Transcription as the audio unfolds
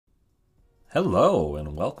Hello,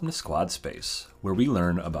 and welcome to Squad Space, where we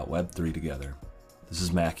learn about Web3 together. This is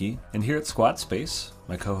Macki, and here at Squad Space,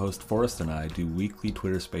 my co-host Forrest and I do weekly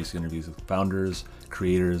Twitter Space interviews with founders,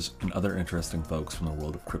 creators, and other interesting folks from the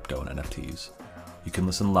world of crypto and NFTs. You can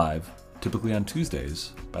listen live, typically on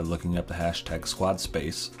Tuesdays, by looking up the hashtag Squad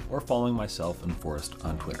Space or following myself and Forrest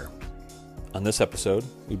on Twitter. On this episode,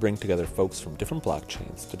 we bring together folks from different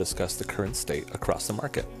blockchains to discuss the current state across the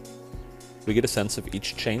market. We get a sense of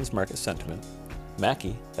each chain's market sentiment.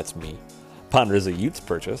 Macki, that's me, ponders a Utes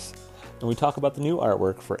purchase, and we talk about the new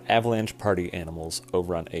artwork for Avalanche party animals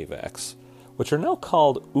over on Avax, which are now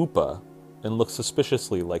called OOPA and look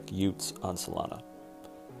suspiciously like Utes on Solana.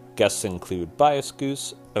 Guests include Bias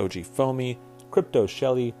Goose, OG Foamy, Crypto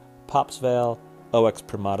Shelly, Popsvale, OX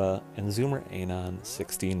Primata, and Zoomer Anon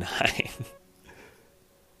 69.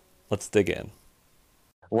 Let's dig in.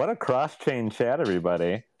 What a cross-chain chat,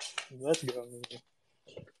 everybody. Let's go.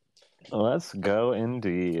 Let's go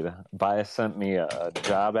indeed. Bias sent me a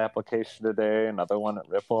job application today, another one at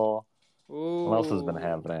Ripple. Ooh. What else has been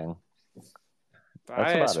happening?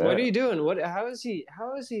 Bias, what are you doing? How is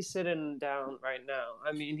he sitting down right now?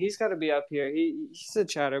 I mean, he's got to be up here. He's a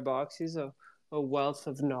chatterbox. He's a wealth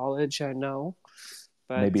of knowledge, I know.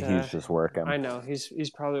 But maybe he's just working. I know. He's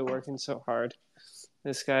probably working so hard.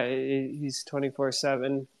 This guy, he's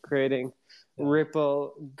 24/7 creating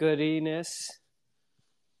Ripple goodiness.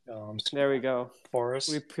 There we go.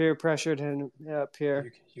 Forrest, we peer pressured him up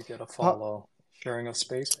here. You get a follow. Sharing a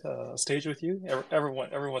stage with you.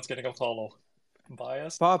 Everyone's getting a follow.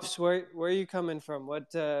 Bias. Pops, where are you coming from?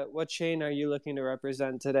 What chain are you looking to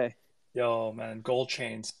represent today? Yo, man, gold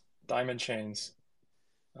chains, diamond chains.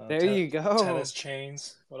 There you go. Tennis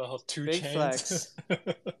chains. What the hell? Two Big chains. Flex.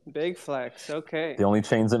 Big flex. Okay. The only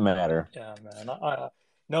chains that matter. Yeah, man.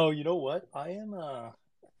 No, you know what? I am. I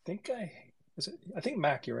think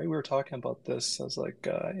Macki, right? We were talking about this as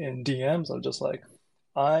in DMs. I'm just like,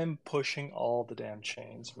 I'm pushing all the damn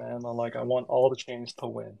chains, man. I want all the chains to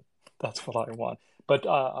win. That's what I want. But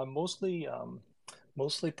I'm mostly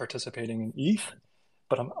participating in ETH.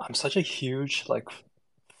 But I'm such a huge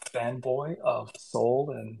fanboy of Soul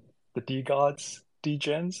and the D-Gods,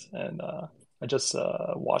 D-Gens, and I just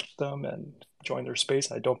watch them and join their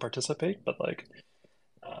space. I don't participate, but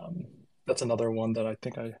that's another one that I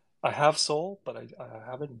think I have Soul, but I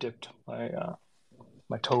haven't dipped my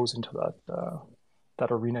toes into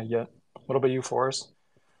that arena yet. What about you, Forrest?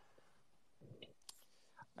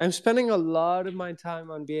 I'm spending a lot of my time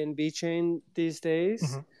on BNB chain these days.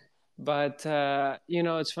 Mm-hmm. But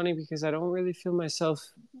it's funny because I don't really feel myself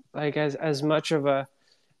as much of a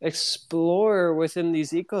explorer within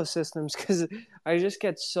these ecosystems because I just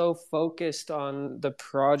get so focused on the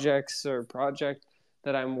project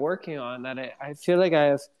that I'm working on that I feel like I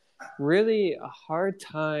have really a hard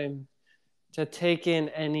time to take in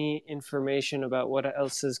any information about what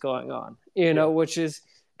else is going on, which is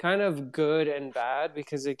kind of good and bad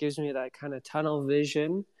because it gives me that kind of tunnel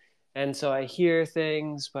vision. And so I hear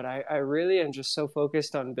things, but I really am just so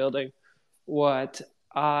focused on building what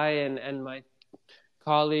I and my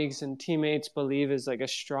colleagues and teammates believe is a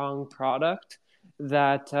strong product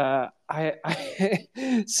that I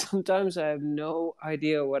sometimes I have no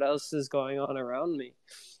idea what else is going on around me,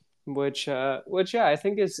 which I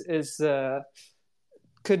think is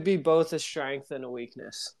could be both a strength and a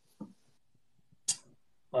weakness.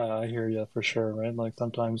 I hear you for sure, right?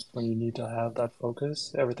 Sometimes when you need to have that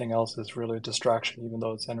focus, everything else is really a distraction, even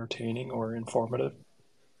though it's entertaining or informative.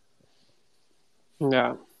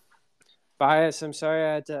 Yeah. Bias, I'm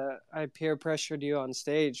sorry I peer pressured you on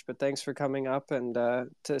stage, but thanks for coming up and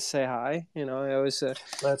to say hi. I always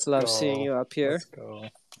love seeing you up here. Let's go.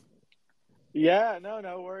 Yeah,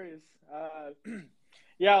 no worries.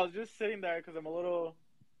 Yeah, I was just sitting there because I'm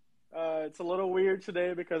it's a little weird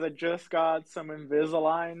today because I just got some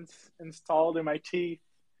Invisaligns installed in my teeth.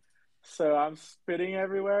 So I'm spitting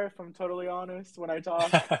everywhere, if I'm totally honest, when I talk.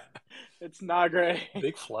 It's not great.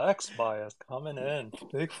 Big flex, Bias, coming in.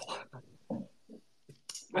 Big flex.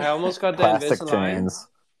 I almost got the Invisalign.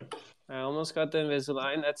 I almost got the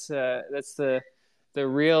Invisalign. That's the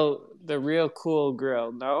real cool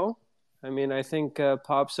grill. No? I mean, I think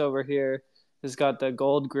Pops over here has got the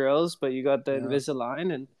gold grills, but you got the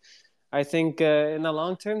Invisalign, and I think in the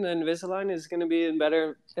long term, the Invisalign is going to be a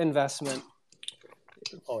better investment.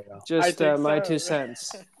 Oh yeah, just my 2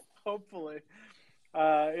 cents. Hopefully,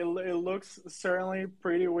 it looks certainly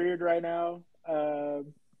pretty weird right now,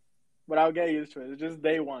 but I'll get used to it. It's just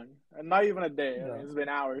day one, and not even a day. Yeah. I mean, it's been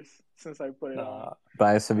hours since I put it on.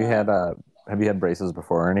 Bias, have you had braces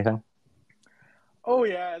before or anything? Oh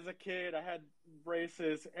yeah, as a kid, I had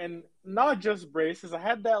braces, and not just braces. I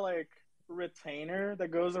had that retainer that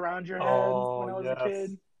goes around your head Oh, when I was a yes.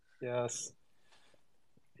 kid. Yes.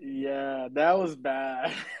 Yeah, that was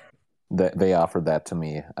bad. They offered that to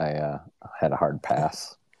me. I had a hard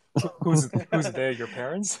pass. Who's they? Your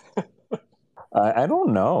parents? I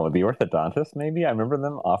don't know. The orthodontist, maybe. I remember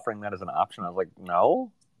them offering that as an option. I was like,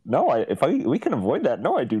 no, if we can avoid that,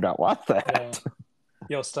 no, I do not want that.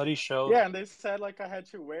 Studies show. Yeah, and they said like I had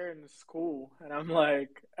to wear it in school, and I'm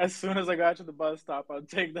like, as soon as I got to the bus stop, I'll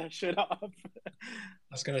take that shit off.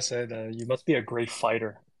 I was gonna say that you must be a great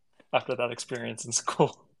fighter after that experience in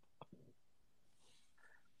school.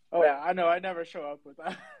 Oh yeah, I know. I never show up with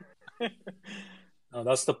that. No,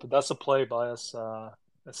 that's the play bias.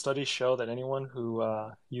 Studies show that anyone who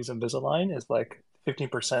use Invisalign is like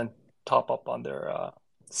 15% top up on their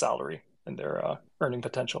salary and their earning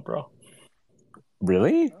potential, bro.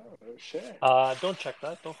 Really? Oh shit. Don't check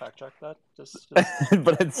that. Don't fact check that. Just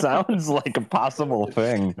But it sounds like a possible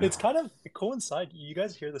thing. It's kind of it coincide. You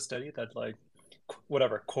guys hear the study that like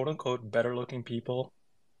whatever quote unquote better looking people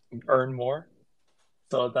earn more.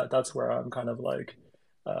 So that's where I'm kind of like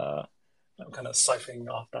I'm kind of siphoning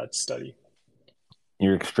off that study.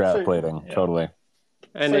 You're extrapolating, Yeah. totally.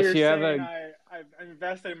 And so if you're you have saying a I've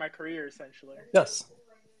invested in my career essentially. Yes.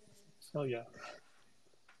 Oh yeah.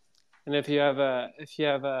 and if you have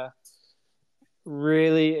a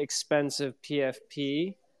really expensive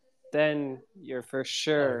PFP, then you're for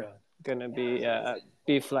sure gonna be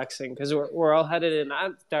flexing, because we're all headed in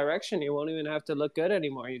that direction. You won't even have to look good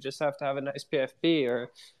anymore. You just have to have a nice PFP or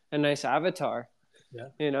a nice avatar. Yeah.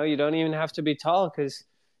 You don't even have to be tall, because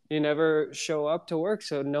you never show up to work,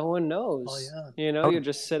 so no one knows. Oh yeah. You're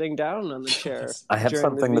just sitting down on the chair. I have during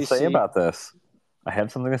something the to say VC. about this. I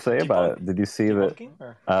had something to say about it. Did you see that?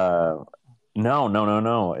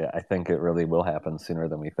 No. I think it really will happen sooner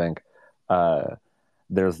than we think.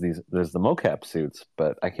 There's the mocap suits,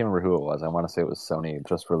 but I can't remember who it was. I want to say it was Sony. It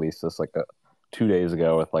just released this like 2 days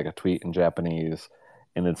ago with like a tweet in Japanese,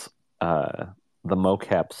 and it's the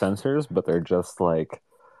mocap sensors, but they're just like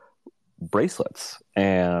bracelets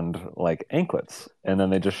and like anklets, and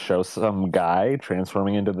then they just show some guy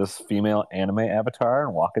transforming into this female anime avatar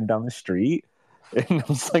and walking down the street, and I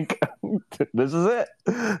was like, this is it.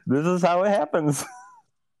 This is how it happens.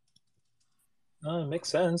 It makes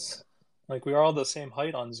sense. Like we are all the same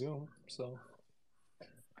height on Zoom, so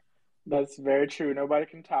That's very true. Nobody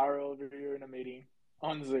can tower over you in a meeting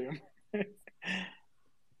on Zoom. yeah,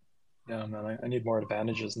 man. I need more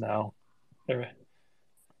advantages now. Anyway.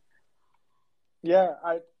 Yeah,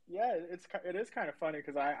 it is kind of funny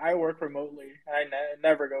because I work remotely and I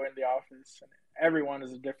never go in the office, and everyone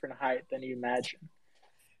is a different height than you imagine.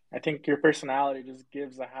 I think your personality just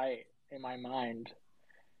gives a height in my mind.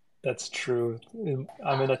 That's true.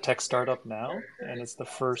 I'm in a tech startup now, and it's the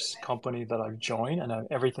first company that I've joined, and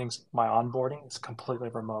my onboarding is completely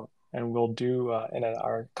remote. And we'll do,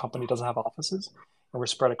 our company doesn't have offices, and we're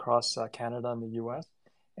spread across Canada and the US.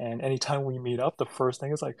 And anytime we meet up, the first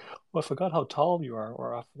thing is like, "Oh, I forgot how tall you are,"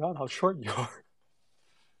 or "I forgot how short you are."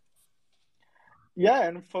 Yeah,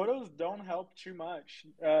 and photos don't help too much.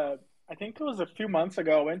 I think it was a few months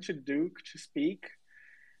ago I went to Duke to speak,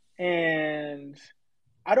 and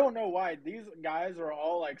I don't know why these guys are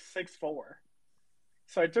all like 6'4".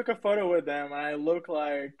 So I took a photo with them, and I look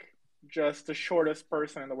like just the shortest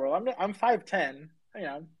person in the world. I'm 5'10",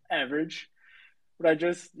 average, but I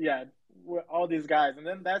just with all these guys, and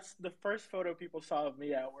then that's the first photo people saw of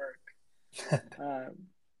me at work.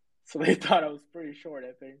 So they thought I was pretty short,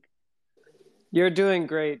 I think. You're doing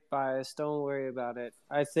great, Bias. Don't worry about it.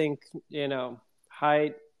 I think,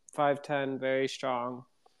 height, 5'10", very strong.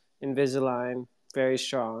 Invisalign, very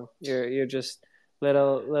strong. You're just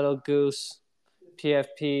little goose,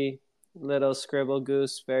 PFP, little scribble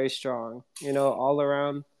goose, very strong. All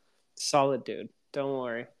around, solid dude. Don't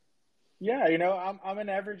worry. Yeah, I'm an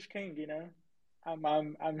average king.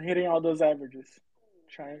 I'm hitting all those averages,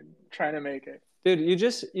 trying to make it. Dude, you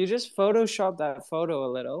just Photoshop that photo a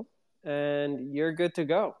little, and you're good to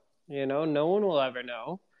go. No one will ever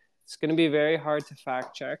know. It's going to be very hard to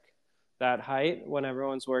fact check that height when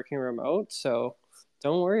everyone's working remote. So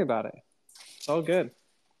don't worry about it. It's all good.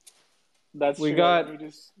 That's true. Let me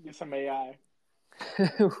just do some AI.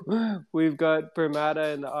 We've got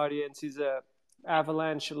Permata in the audience. He's a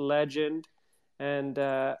Avalanche legend. And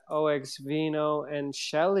OX Vino and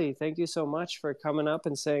Shelly, thank you so much for coming up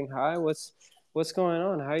and saying hi. What's going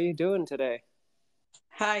on? How are you doing today?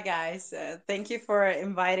 Hi, guys. Thank you for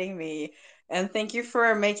inviting me. And thank you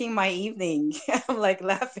for making my evening. I'm like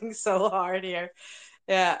laughing so hard here.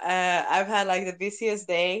 Yeah, I've had like the busiest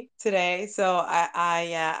day today, so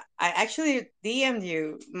I actually DM'd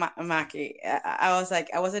you, Macki. I was like,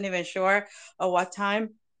 I wasn't even sure at what time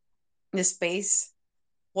the space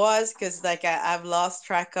was, because like I've lost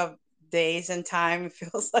track of days and time. It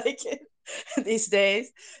feels like it these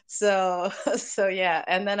days. So so yeah,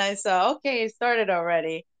 and then I saw, okay, it started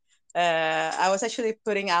already. I was actually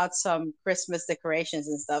putting out some Christmas decorations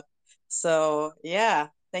and stuff. So yeah,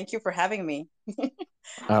 thank you for having me.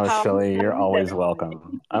 Oh, How Shelly, you're is always everybody?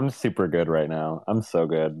 welcome. I'm super good right now. I'm so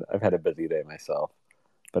good. I've had a busy day myself,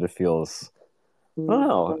 but it feels, I don't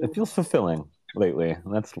know, it feels fulfilling lately.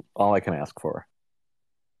 And that's all I can ask for.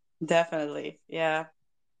 Definitely, yeah.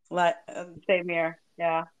 Like same here.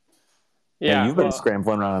 Yeah. And Yeah, you've been well,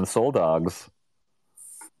 scrambling around on Soul Dogs.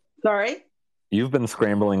 Sorry. You've been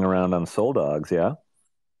scrambling around on Soul Dogs, yeah?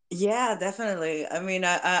 Yeah, definitely. I mean,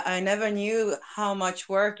 I never knew how much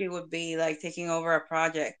work it would be like taking over a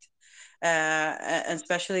project, and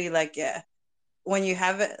especially like when you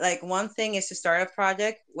have it. Like one thing is to start a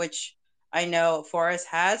project, which I know Forrest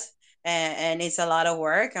has, and it's a lot of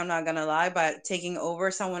work. I'm not gonna lie, but taking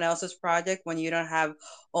over someone else's project when you don't have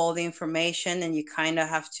all the information, and you kind of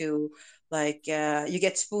have to like you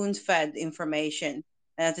get spoon fed information,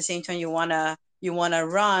 and at the same time you wanna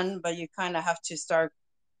run, but you kind of have to start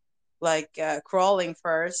like crawling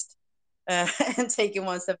first, and taking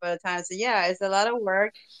one step at a time. So yeah, it's a lot of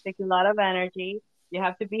work, takes a lot of energy. You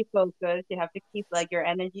have to be focused. You have to keep like your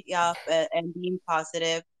energy up, and being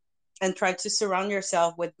positive, and try to surround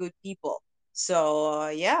yourself with good people. So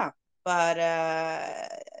yeah, but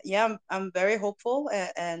yeah, I'm very hopeful,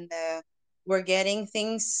 and we're getting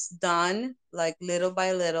things done like little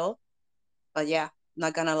by little. But yeah,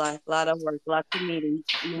 not gonna lie, a lot of work, lots of meetings,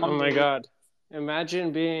 oh long my days. God.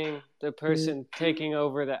 Imagine being the person taking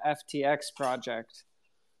over the FTX project.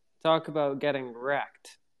 Talk about getting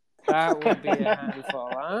wrecked. That would be a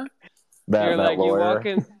handful, huh? You're That like lawyer.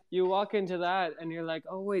 you walk into that and you're like,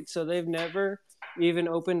 "Oh wait, so they've never even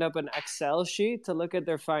opened up an Excel sheet to look at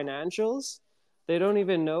their financials? They don't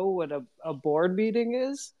even know what a board meeting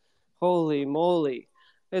is? Holy moly."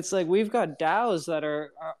 It's like we've got DAOs that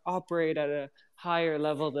are operate at a higher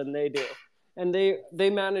level than they do. And they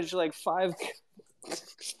manage like five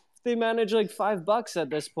they manage like $5 at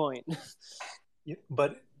this point. Yeah,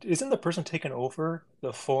 but isn't the person taken over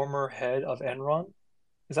the former head of Enron?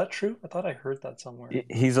 Is that true? I thought I heard that somewhere.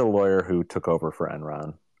 He's a lawyer who took over for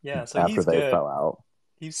Enron Yeah, so after he's they good. fell out.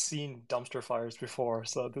 He's seen dumpster fires before,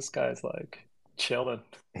 so this guy's like chilling.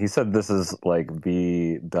 He said this is like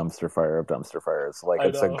the dumpster fire of dumpster fires. Like I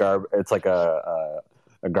know. it's like a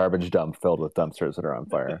garbage dump filled with dumpsters that are on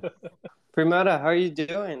fire. Primata, how are you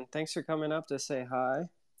doing? Thanks for coming up to say hi.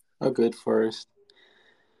 Oh, good first.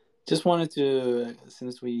 Just wanted to,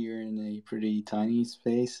 since we are in a pretty tiny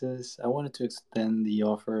spaces, I wanted to extend the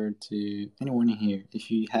offer to anyone here. If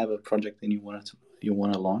you have a project and you want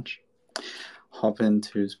to launch, hop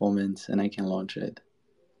into this moment and I can launch it.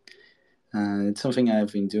 It's something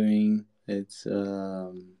I've been doing. It's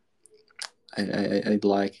I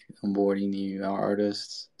like onboarding new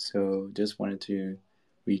artists, so just wanted to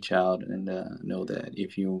reach out and know that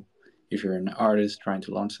if you're an artist trying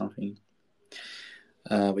to launch something,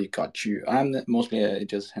 we got you. Mostly I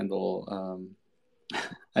just handle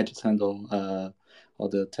all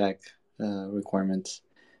the tech requirements,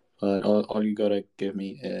 but all you gotta give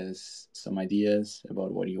me is some ideas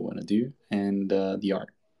about what you want to do and the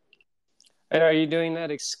art. And are you doing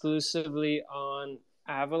that exclusively on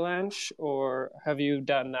Avalanche, or have you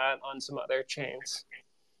done that on some other chains?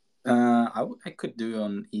 I could do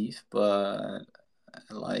on ETH, but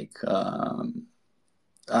like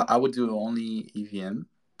I would do only EVM,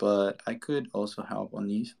 but I could also help on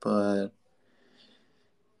ETH, but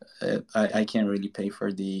I can't really pay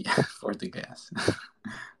for the for the gas.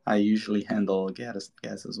 I usually handle gas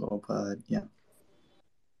as well, but yeah.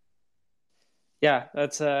 Yeah,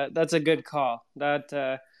 that's a good call.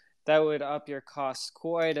 That would up your costs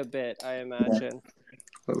quite a bit, I Yeah. imagine.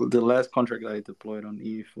 Well, the last contract I deployed on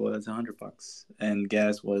ETH was $100, and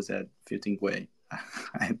gas was at 15 Gwei.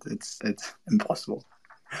 It's impossible.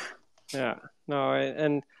 Yeah, no,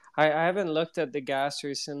 and I haven't looked at the gas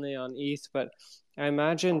recently on ETH, but I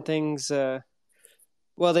imagine things.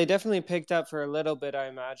 Well, they definitely picked up for a little bit, I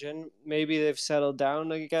imagine. Maybe they've settled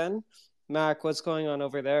down again. Mac, what's going on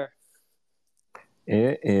over there?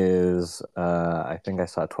 It is. I think I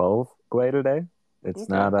saw 12 Gwei today. It's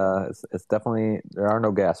Okay. not. It's definitely there are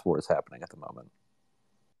no gas wars happening at the moment.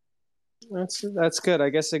 That's good. I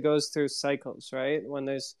guess it goes through cycles, right? When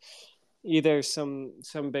there's either some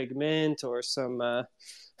big mint or some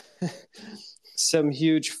some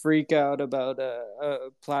huge freak out about a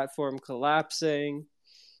platform collapsing.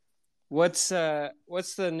 What's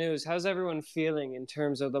the news? How's everyone feeling in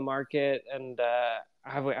terms of the market? And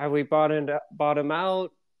have we bottom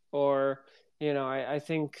out? Or, you know, I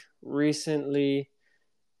think recently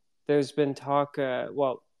there's been talk.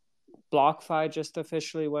 BlockFi just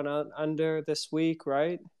officially went out under this week,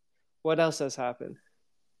 right? What else has happened?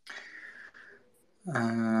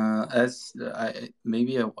 I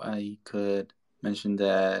could mention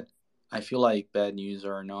that I feel like bad news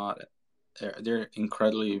are not, they're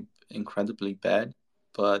incredibly bad,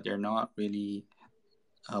 but they're not really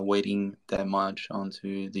weighting that much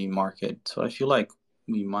onto the market. So I feel like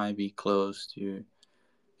we might be close to,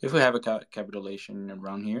 if we have a capitulation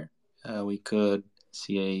around here, we could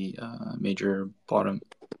see a major bottom.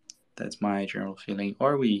 That's my general feeling.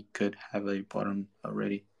 Or we could have a bottom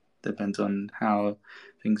already. Depends on how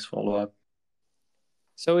things follow up.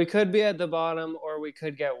 So we could be at the bottom, or we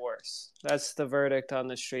could get worse. That's the verdict on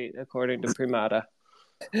the street, according to Primata.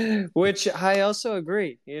 Which I also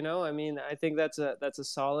agree. You know, I mean, I think that's a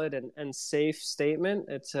solid and safe statement.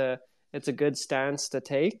 It's a good stance to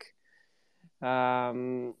take.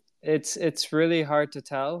 It's really hard to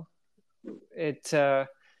tell. It's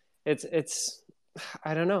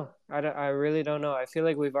I don't know. I really don't know. I feel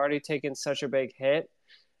like we've already taken such a big hit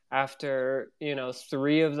after, you know,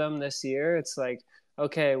 3 of them this year. It's like,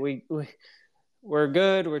 okay, we're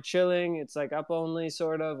good, we're chilling. It's like up only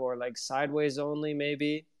sort of, or like sideways only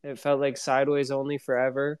maybe. It felt like sideways only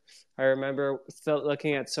forever. I remember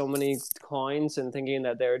looking at so many coins and thinking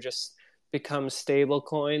that they were just become stable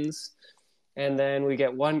coins. And then we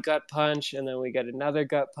get one gut punch, and then we get another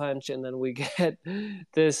gut punch, and then we get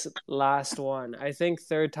this last one. I think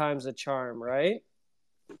 3rd time's a charm, right?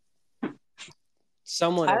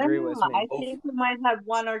 Someone I don't agree know. with me. I think we might have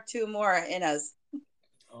 1 or 2 more in us.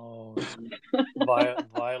 Oh,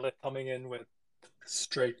 Violet coming in with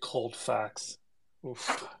straight cold facts.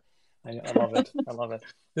 Oof. I love it. I love it.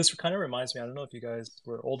 This kind of reminds me, I don't know if you guys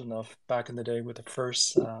were old enough back in the day with the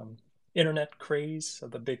first internet craze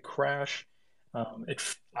of the big crash. I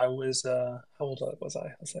was, how old was I?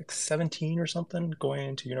 I was like 17 or something, going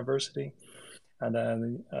into university. And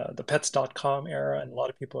then the pets.com era, and a lot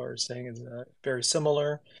of people are saying is very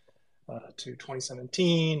similar to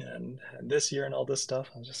 2017 and this year and all this stuff.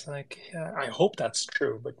 I'm just like, yeah, I hope that's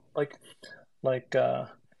true. But like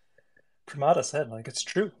Primata said, like, it's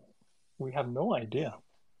true. We have no idea.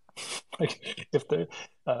 Like if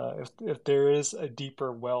there is a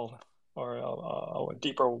deeper well, or a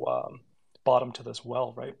deeper bottom to this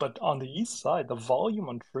well, right? But on the east side, the volume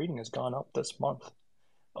on trading has gone up this month,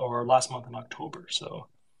 or last month in October. So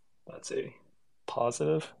that's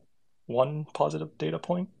one positive data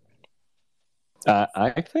point.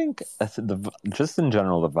 I think just in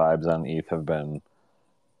general, the vibes on ETH have been,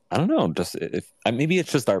 I don't know, just maybe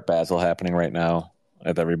it's just Art Basel happening right now,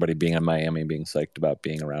 with everybody being in Miami, being psyched about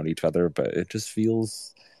being around each other, but it just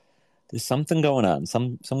feels there's something going on,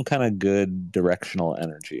 some kind of good directional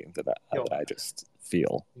energy that I just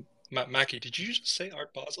feel. Macki, did you just say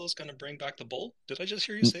Art Basel is going to bring back the bull? Did I just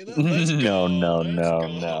hear you say that?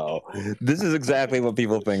 No. This is exactly what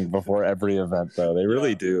people think before every event, though. They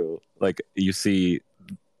really do. Like, you see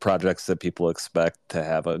projects that people expect to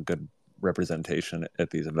have a good representation at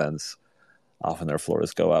these events. Often their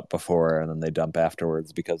floors go up before, and then they dump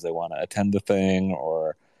afterwards because they want to attend the thing,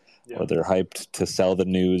 or they're hyped to sell the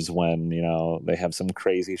news when, you know, they have some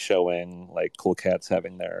crazy showing, like Cool Cat's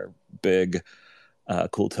having their big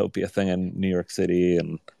Cooltopia thing in New York City,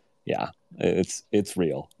 and it's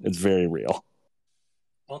real. It's very real.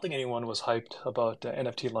 I don't think anyone was hyped about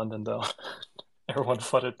NFT London, though. Everyone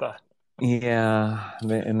flooded that. Yeah,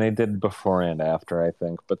 they did before and after, I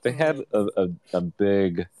think, but they had a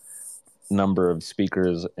big number of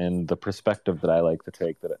speakers, and the perspective that I like to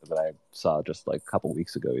take that I saw just like a couple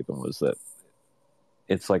weeks ago even was that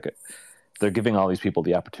it's like they're giving all these people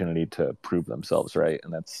the opportunity to prove themselves, right?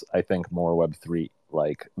 And that's, I think, more Web3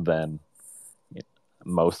 like than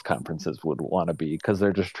most conferences would want to be, because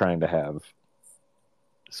they're just trying to have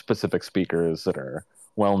specific speakers that are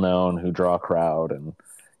well known, who draw a crowd, and,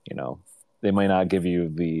 you know, they might not give you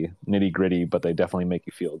the nitty gritty, but they definitely make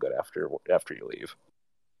you feel good after you leave.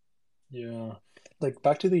 Yeah, like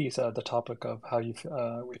back to the topic of how we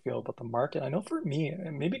feel about the market. I know for me,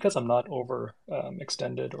 maybe because I'm not over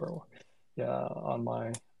extended, or on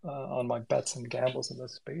my bets and gambles in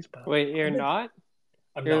this space. But wait, you're not?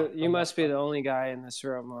 You I'm must not. be the only guy in this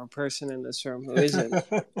room, or person in this room, who isn't.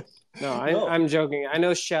 No, I'm joking. I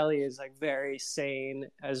know Shelly is like very sane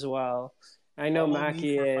as well, I know Follow me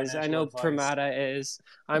Macki for is. I financial know advice. Pramada is.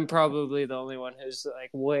 I'm probably the only one who's like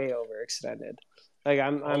way overextended. Like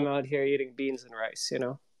I'm Oh, out here eating beans and rice, you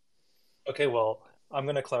know? okay, well, I'm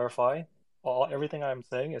gonna clarify. Everything I'm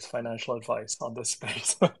saying is financial advice on this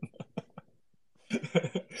space.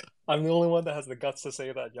 I'm the only one that has the guts to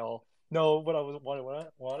say that, y'all. No, what I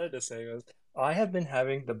wanted to say is I have been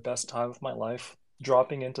having the best time of my life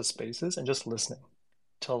dropping into spaces and just listening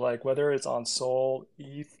to like whether it's on Sol,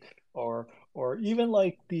 ETH, or even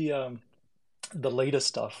like the latest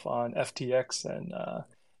stuff on FTX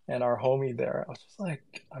and our homie there. I was just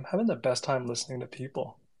like I'm having the best time listening to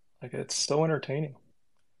people. Like it's so entertaining.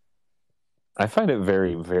 I find it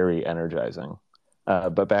very, very energizing.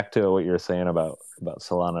 But back to what you were saying about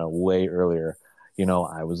Solana way earlier.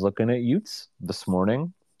 I was looking at Utes this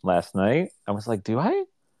morning, last night. I was like, do I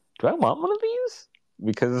want one of these?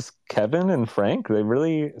 Because Kevin and Frank, they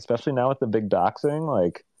really, especially now with the big doxing,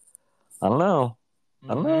 like, I don't know.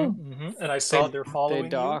 I don't know. And I saw they're They following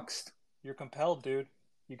you. doxed. You're compelled, dude.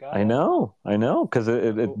 You I gotta. know. Because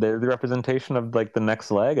they're the representation of like the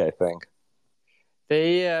next leg, I think.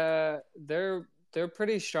 They're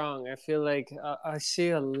pretty strong. I feel like I see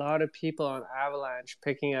a lot of people on Avalanche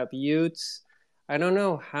picking up Utes. I don't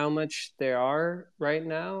know how much they are right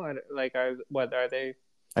now. What are they?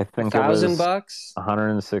 I A think it thousand was bucks?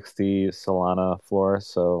 160 Solana floor,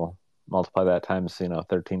 so multiply that times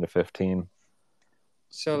 13 to 15.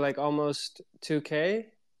 So like almost 2K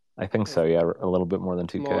I think so. Yeah, a little bit more than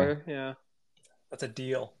 2K. more. Yeah. That's a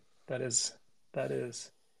deal. That is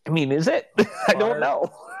I mean, is it? a I don't fire.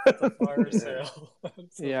 know. It's a fire sale.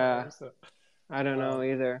 It's a Yeah. fire sale. I don't know Um,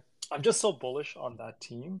 either. I'm just so bullish on that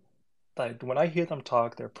team. Like when I hear them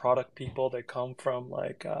talk, they're product people. They come from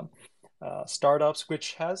like startups,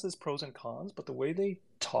 which has its pros and cons. But the way they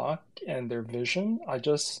talk and their vision,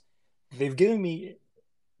 they've given me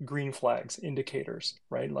green flags, indicators,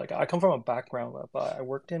 right? Like I come from a background of I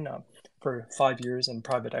worked in for 5 years in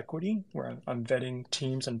private equity, where I'm vetting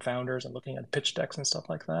teams and founders and looking at pitch decks and stuff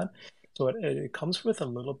like that. So it comes with a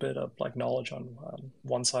little bit of like knowledge on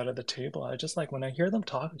one side of the table. I just like when I hear them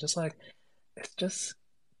talk, just like it's just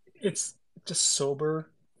it's just sober.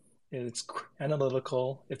 It's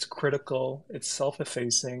analytical. It's critical. It's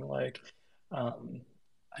self-effacing. Like um,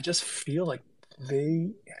 I just feel like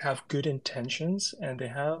they have good intentions and they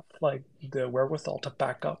have like the wherewithal to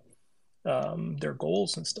back up their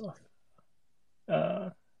goals and stuff. Uh,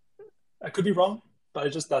 I could be wrong,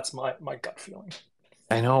 but that's my gut feeling.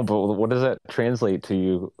 I know, but what does that translate to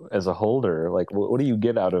you as a holder? Like, what do you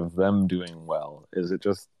get out of them doing well? Is it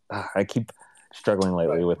just, I keep struggling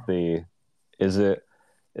lately Right. with is it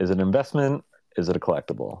an investment? Is it a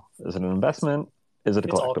collectible? Is it an It's investment? Is it a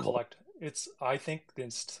it's all collectible? collect. It's I think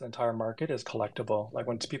this entire market is collectible. Like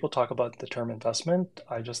when people talk about the term investment,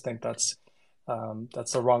 I just think that's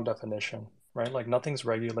the wrong definition, right? Like nothing's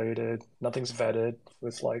regulated, nothing's vetted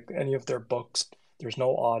with like any of their books. There's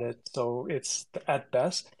no audit, so it's at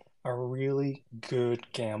best a really good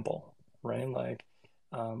gamble, right? Like,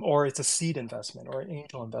 or it's a seed investment or an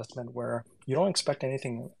angel investment where you don't expect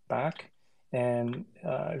anything back, and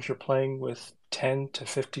if you're playing with 10 to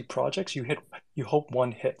 50 projects, you hope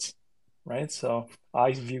one hits, right? So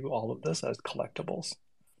I view all of this as collectibles.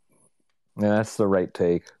 Yeah, that's the right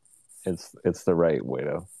take. It's the right way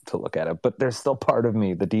to look at it. But there's still part of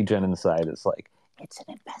me, the degen inside, is like, it's an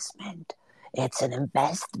investment. It's an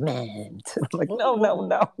investment. I'm like, Well, no, no, well,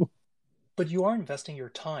 no. but you are investing your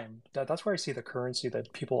time. That's where I see the currency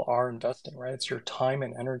that people are investing, right? It's your time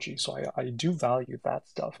and energy. So I do value that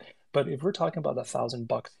stuff. But if we're talking about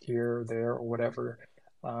 $1,000 here or there or whatever,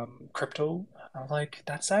 crypto, I'm like,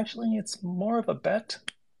 it's more of a bet,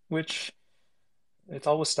 which it's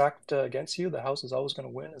always stacked against you. The house is always going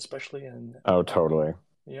to win, especially Oh, totally.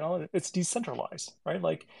 it's decentralized, right?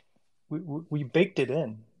 Like we baked it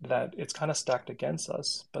in that it's kind of stacked against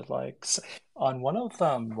us. But like on one of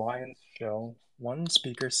Ryan's show, one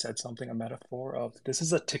speaker said something, a metaphor of this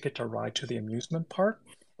is a ticket to ride to the amusement park,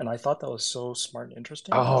 and I thought that was so smart and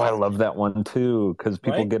interesting. Oh, Is I like, love that one too, because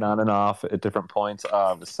people right, get on and off at different points.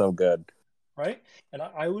 Oh, it was so good. right, and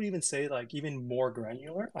I would even say like even more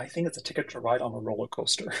granular. I think it's a ticket to ride on a roller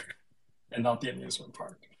coaster. And not the amusement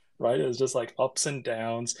park, right? It's just like ups and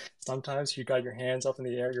downs. Sometimes you got your hands up in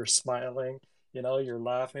the air, you're smiling, you're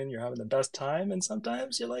laughing, you're having the best time, and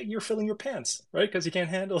sometimes you're filling your pants, right? Because you can't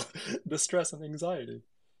handle the stress and anxiety.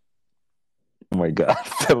 Oh my God,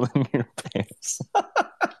 filling your pants.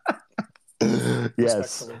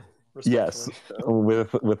 Yes, Respectfully, yes. respectfully.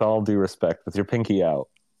 With all due respect, with your pinky out,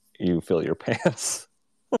 you fill your pants.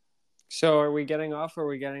 So are we getting off or are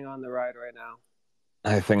we getting on the ride right now?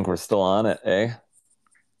 I think we're still on it, eh?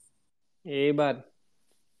 Hey, bud.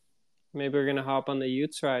 Maybe we're gonna hop on the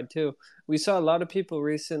Utes ride too. We saw a lot of people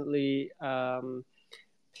recently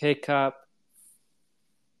pick up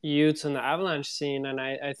Utes in the Avalanche scene, and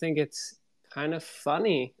I think it's kind of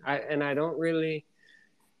funny. I don't really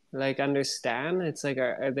like understand. It's like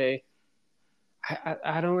are they?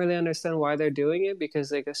 I don't really understand why they're doing it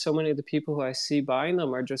because like so many of the people who I see buying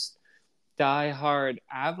them are just die-hard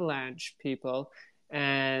Avalanche people,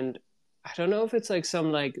 and I don't know if it's like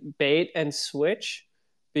some like bait and switch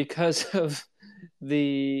because of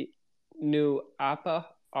the new APA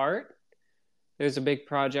art. There's a big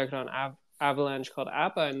project on Avalanche called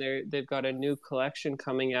APA, and they've got a new collection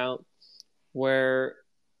coming out where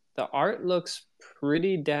the art looks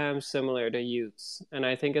pretty damn similar to Utes, and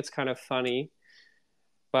I think it's kind of funny.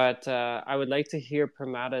 But I would like to hear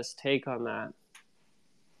Pramada's take on that.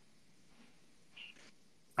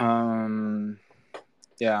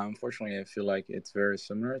 Yeah, unfortunately, I feel like it's very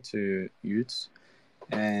similar to Utes,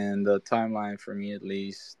 and the timeline for me at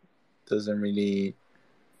least doesn't really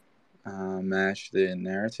match the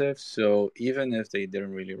narrative. So even if they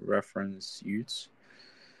didn't really reference Utes,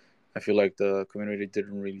 I feel like the community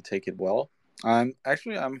didn't really take it well. I'm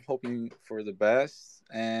hoping for the best,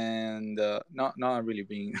 and not really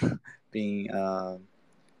being being uh,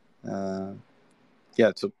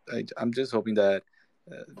 yeah. So I'm just hoping that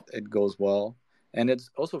it goes well, and it's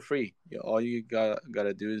also free. All you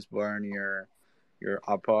gotta do is burn your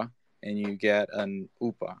APA, and you get an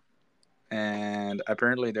OOPA. And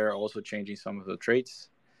apparently they're also changing some of the traits.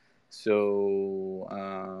 So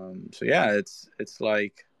yeah, it's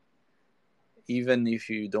like even if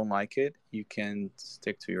you don't like it, you can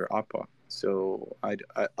stick to your APA. So I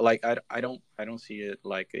don't see it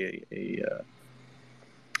like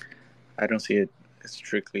I don't see it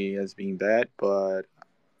strictly as being bad, but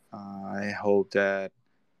I hope that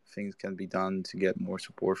things can be done to get more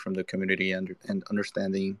support from the community and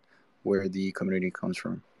understanding where the community comes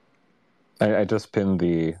from. I just pinned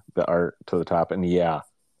the art to the top, and yeah,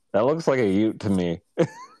 that looks like a Ute to me,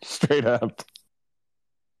 straight up.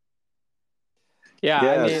 Yeah,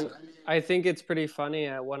 I Yes. mean, I think it's pretty funny.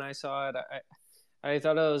 When I saw it, I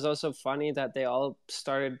thought it was also funny that they all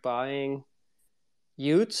started buying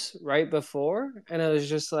Utes right before, and it was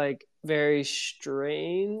just like very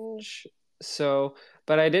strange. So,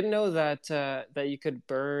 but I didn't know that you could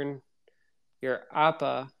burn your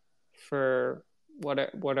APA for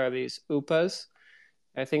what are these UPAs?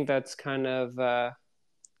 I think that's kind of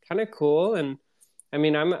cool. And I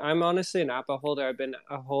mean, I'm honestly an APA holder. I've been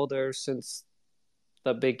a holder since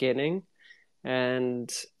the beginning,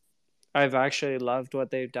 and I've actually loved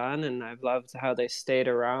what they've done, and I've loved how they stayed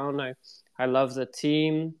around. I love the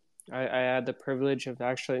team. I had the privilege of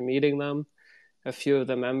actually meeting them, a few of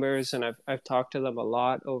the members, and I've talked to them a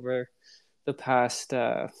lot over the past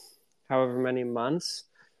however many months.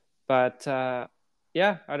 But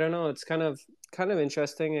yeah, I don't know. It's kind of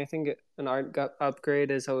interesting. I think an art upgrade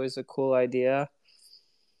is always a cool idea.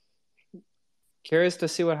 Curious to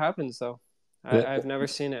see what happens though. I've never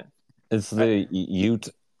seen it. It's the Ute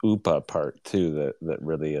OOPA part too that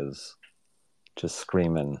really is just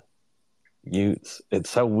screaming Utes. It's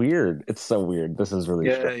so weird. It's so weird. This is really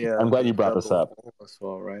strange. I'm glad you brought this up as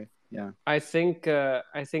well, right? Yeah. I think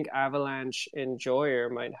Avalanche Enjoyer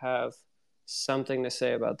might have something to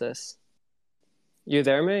say about this. You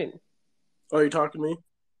there, mate? Oh, you talking to me?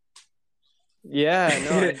 Yeah,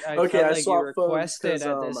 no, I Okay, felt I like you swapped phones requested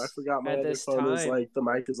because I forgot my at other this phone is time. like the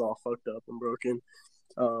mic is all fucked up and broken.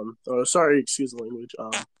 Sorry, excuse the language.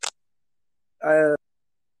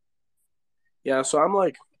 Yeah, so I'm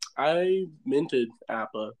like, I minted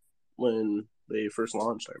Appa when they first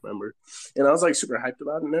launched, I remember, and I was like super hyped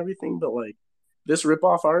about it and everything. But like this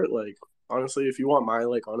ripoff art, like honestly, if you want my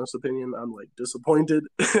like honest opinion, I'm like disappointed.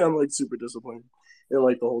 I'm like super disappointed in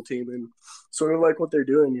like the whole team and sort of like what they're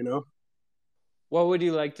doing, you know. What would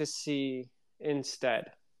you like to see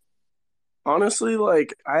instead? Honestly,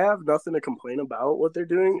 like I have nothing to complain about what they're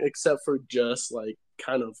doing except for just like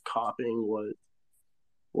kind of copying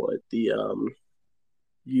what the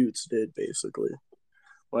Utes did basically.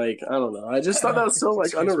 Like I don't know. I just thought that was so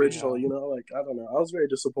like unoriginal, you know. Like I don't know. I was very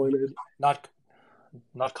disappointed. Not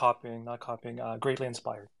copying. Greatly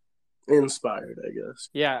inspired. Inspired, I guess.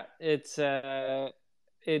 Yeah,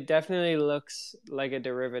 it definitely looks like a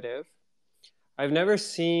derivative. I've never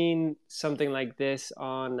seen something like this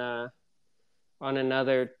on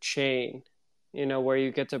another chain, where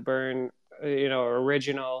you get to burn,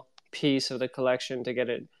 original piece of the collection to get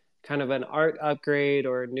it kind of an art upgrade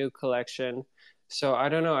or a new collection. So I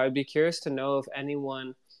don't know. I'd be curious to know if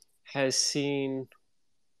anyone has seen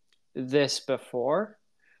this before.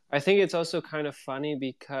 I think it's also kind of funny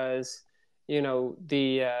because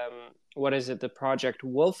the what is it? The project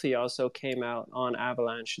Wolfie also came out on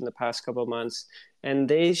Avalanche in the past couple of months, and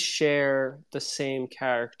they share the same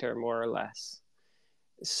character more or less.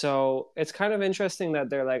 So it's kind of interesting that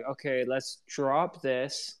they're like, okay, let's drop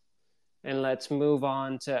this and let's move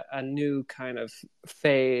on to a new kind of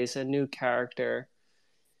phase, a new character.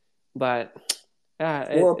 But yeah,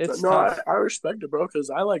 it's tough. I respect it, bro, because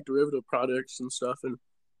I like derivative projects and stuff, and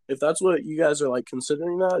if that's what you guys are like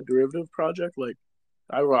considering that a derivative project, like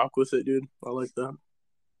I rock with it, dude. I like that.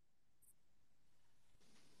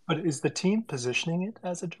 But is the team positioning it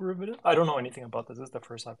as a derivative? I don't know anything about this. This is the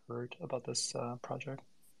first I've heard about this project.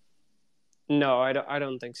 No, I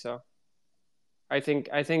don't think so. I think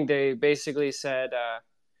they basically said.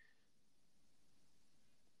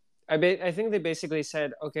 I think they basically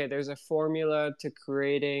said, okay, there's a formula to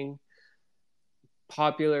creating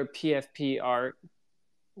popular PFP art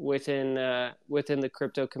within the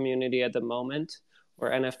crypto community at the moment, or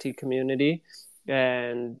NFT community,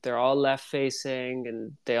 and they're all left facing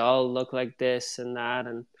and they all look like this and that,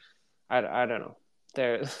 and I don't know,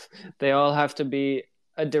 they all have to be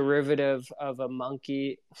a derivative of a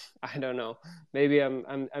monkey. I don't know, maybe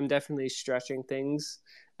I'm definitely stretching things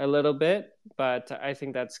a little bit, but I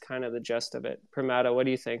think that's kind of the gist of it. Primata, what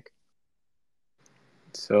do you think?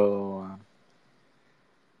 So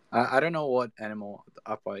I don't know what animal the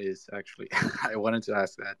OOPA is actually. I wanted to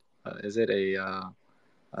ask that. Is it a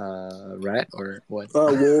rat or what?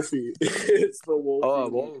 Wolfie. It's the Wolfie. Oh, a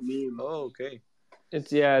wolf. Meme. Oh, okay.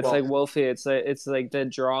 It's like Wolfie. It's like the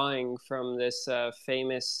drawing from this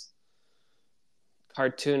famous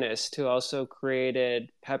cartoonist who also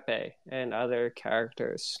created Pepe and other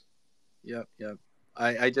characters. Yep.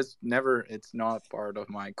 I just never. It's not part of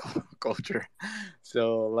my culture.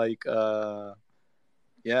 So like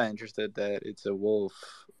yeah, interested that it's a wolf.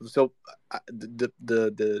 So the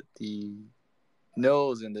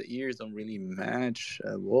nose and the ears don't really match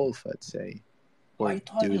a wolf, I'd say. Or I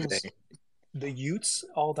thought do it was they? the Utes,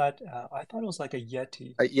 all that. I thought it was like a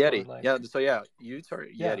Yeti. A Yeti. Or like... Yeah. So yeah, Utes are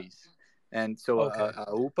Yeah. Yetis, and so Okay. a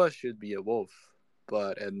OOPA should be a wolf,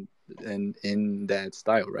 but and in that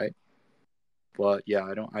style, right? But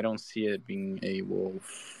yeah, I don't see it being a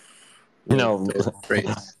wolf. with No. those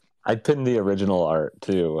traits. I pinned the original art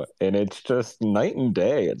too, and it's just night and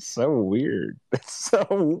day. It's so weird. It's so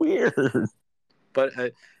weird. But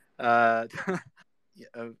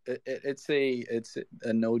it's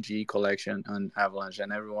an OG collection on Avalanche,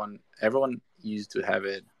 and everyone used to have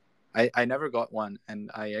it. I never got one,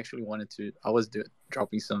 and I actually wanted to. I was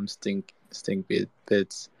dropping some stink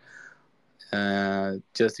bits,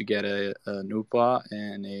 just to get an OOPA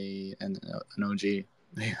and an OG,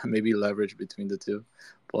 maybe leverage between the two.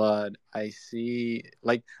 But I see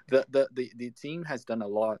like the team has done a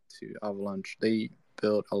lot to Avalanche. They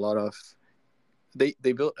built a lot of. They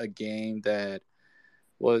built a game that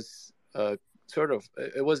was it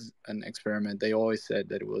was an experiment. They always said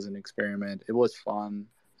that it was an experiment. It was fun.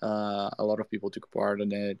 A lot of people took part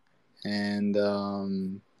in it, and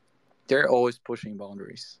they're always pushing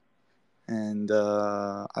boundaries. And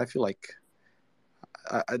I feel like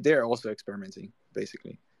they're also experimenting,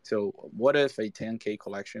 basically. So what if a 10K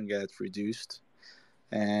collection gets reduced,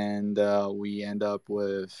 and we end up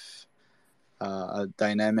with a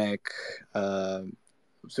dynamic?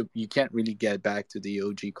 So you can't really get back to the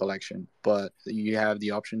OG collection, but you have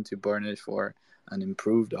the option to burn it for an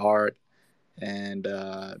improved art, and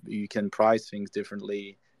you can price things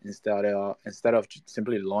differently instead of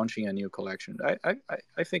simply launching a new collection. I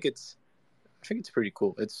think it's pretty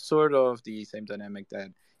cool. It's sort of the same dynamic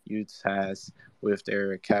that Utes has with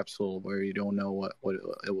their capsule, where you don't know what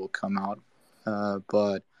it will come out.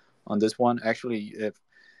 But on this one, actually,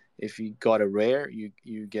 if you got a rare, you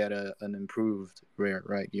get an improved rare,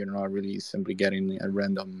 right? You're not really simply getting a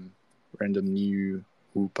random new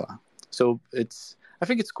OOPA. So I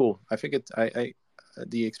think it's cool. I think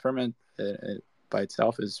the experiment by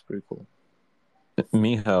itself is pretty cool.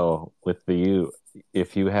 Miho, with you,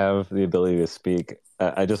 if you have the ability to speak,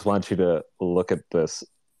 I just want you to look at this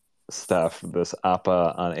stuff, this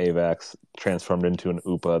APA on Avax transformed into an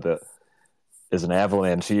OOPA that is an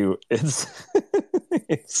avalanche.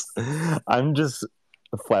 I'm just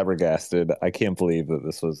flabbergasted. I can't believe that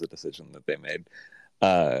this was the decision that they made.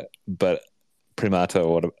 But Primata,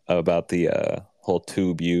 what about the whole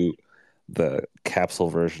tube the capsule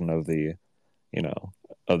version of the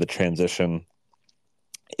transition?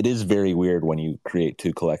 It is very weird when you create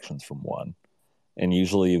two collections from one, and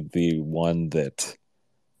usually the one that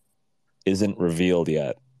isn't revealed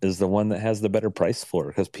yet is the one that has the better price floor,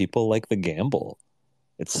 because people like the gamble.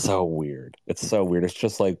 It's so weird. It's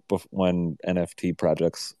just like when NFT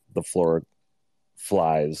projects the floor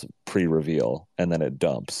flies pre-reveal and then it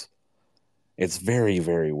dumps. It's very,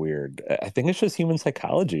 very weird. I think it's just human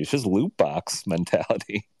psychology. It's just loot box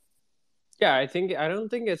mentality. Yeah, I don't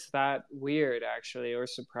think it's that weird actually or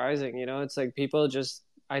surprising. It's like people just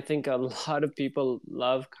I think a lot of people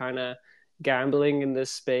love kind of gambling in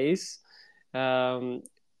this space, um,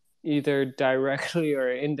 either directly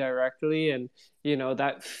or indirectly, and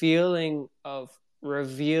that feeling of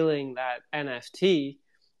revealing that NFT,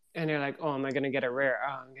 and you're like, oh, am I gonna get a rare?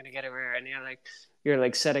 Oh, I'm gonna get a rare, and you're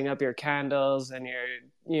like setting up your candles, and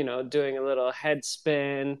you're doing a little head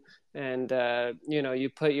spin, and you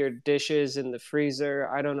put your dishes in the freezer.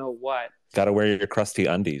 I don't know what. Got to wear your crusty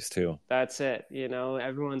undies too. That's it.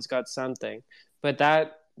 Everyone's got something, but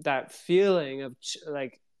that feeling of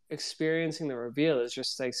like experiencing the reveal is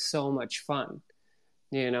just like so much fun,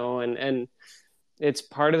 and it's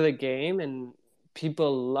part of the game, and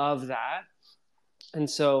people love that. And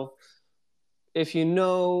so if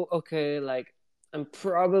okay, like I'm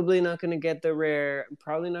probably not going to get the rare, I'm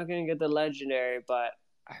probably not going to get the legendary, but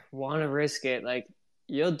I want to risk it, like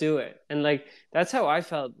you'll do it. And like that's how I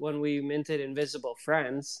felt when we minted Invisible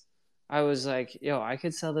Friends. I was like, yo, I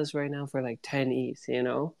could sell this right now for like 10 ETH,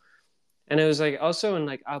 And it was like also in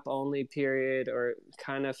like up only period, or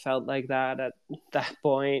kind of felt like that at that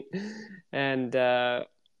point. And I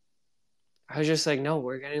was just like, no,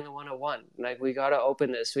 we're getting the 101. Like, we got to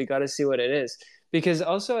open this. We got to see what it is. Because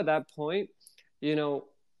also at that point, it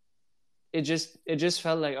just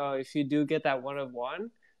felt like, oh, if you do get that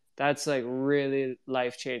 101, that's like really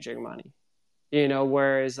life-changing money.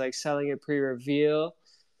 Whereas like selling it pre-reveal,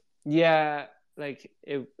 yeah, like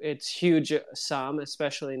it's huge sum,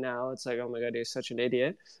 especially now. It's like, oh my God, you're such an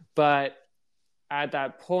idiot. But at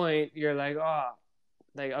that point, you're like, oh,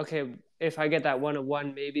 like, okay, if I get that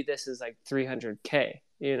 101, maybe this is like 300K.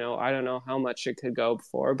 I don't know how much it could go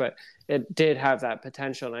for, but it did have that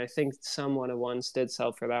potential. And I think some 101s did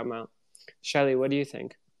sell for that amount. Shelly, what do you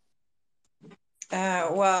think?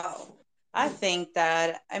 Well, I think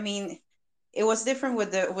that, I mean, it was different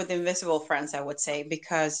with the Invisible Friends, I would say,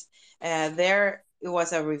 because there it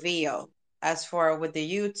was a reveal. As for with the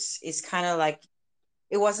Utes, it's kind of like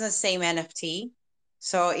it wasn't the same NFT,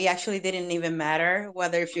 so it actually didn't even matter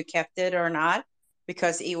whether if you kept it or not,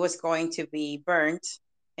 because it was going to be burnt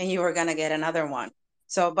and you were gonna get another one.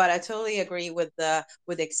 So, but I totally agree with the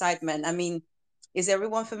excitement. I mean, is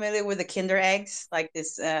everyone familiar with the Kinder eggs, like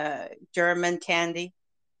this German candy?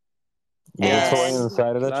 Yeah, toy And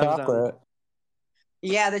inside of the Love them. chocolate.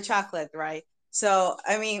 yeah, the chocolate, right? So,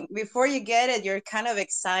 I mean, before you get it, you're kind of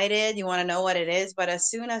excited. You want to know what it is, but as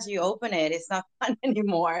soon as you open it, it's not fun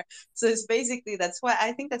anymore. So it's basically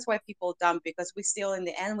I think that's why people dump, because we still, in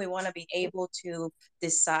the end, we want to be able to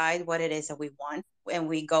decide what it is that we want, and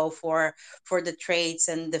we go for the traits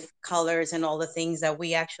and the colors and all the things that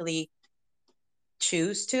we actually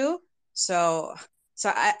choose to. So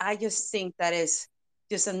I just think that is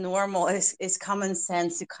just a normal, is common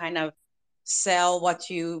sense to kind of sell what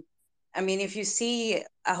you, I mean, if you see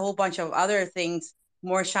a whole bunch of other things,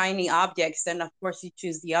 more shiny objects, then of course you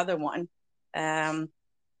choose the other one.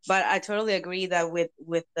 But I totally agree that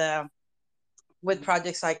with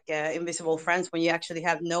projects like Invisible Friends, when you actually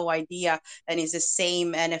have no idea and it's the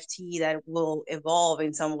same NFT that will evolve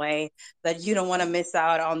in some way, that you don't want to miss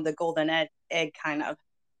out on the golden egg kind of.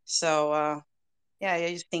 So yeah,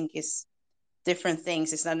 I just think it's different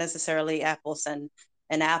things. It's not necessarily apples and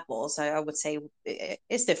apples. I would say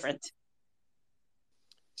it's different.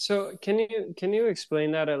 So can you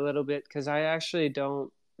explain that a little bit? Because I actually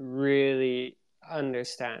don't really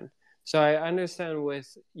understand. So I understand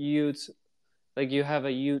with Utes, like you have a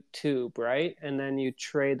YouTube, right? And then you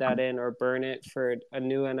trade that in or burn it for a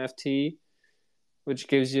new NFT, which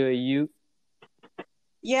gives you a Ute.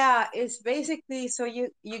 Yeah, it's basically, so you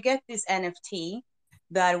get this NFT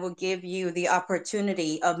that will give you the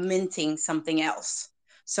opportunity of minting something else.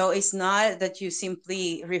 So it's not that you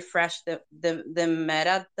simply refresh the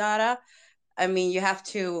metadata. I mean, you have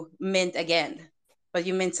to mint again, but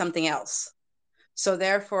you mint something else. So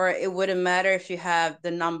therefore, it wouldn't matter if you have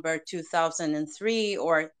the number 2003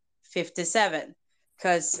 or 57,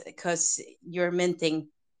 because you're minting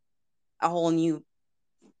a whole new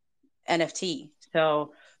NFT.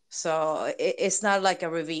 So it's not like a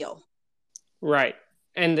reveal. Right.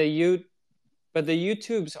 And but the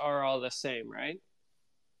YouTubes are all the same, right?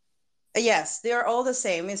 Yes, they're all the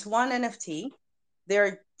same. It's one NFT.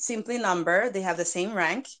 They're simply number. They have the same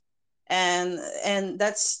rank, and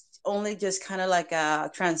that's only just kind of like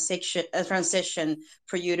a transition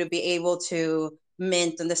for you to be able to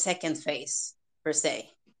mint on the second phase per se.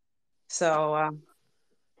 So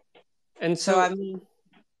And so so I mean,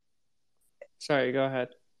 Sorry, go ahead.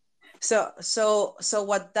 So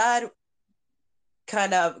what that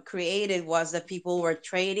kind of created was that people were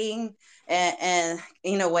trading and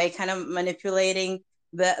in a way kind of manipulating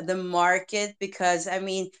the market, because I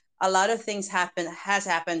mean a lot of things has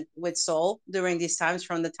happened with Sol during these times,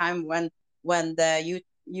 from the time when the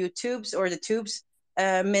YouTubes or the tubes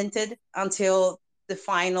minted until the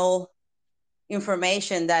final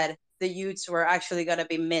information that the Utes were actually going to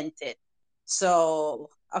be minted. So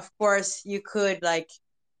of course you could like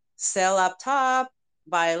sell up top,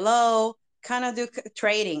 buy low, kind of do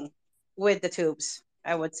trading with the tubes,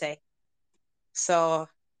 I would say. So,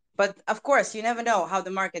 but of course, you never know how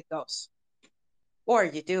the market goes. Or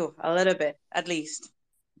you do, a little bit, at least.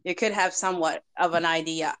 You could have somewhat of an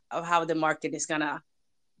idea of how the market is going to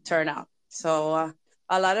turn out. So,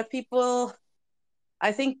 a lot of people,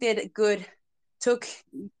 I think, took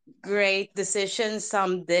great decisions.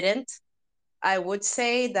 Some didn't. I would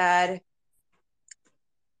say that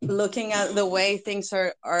looking at the way things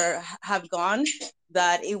have gone,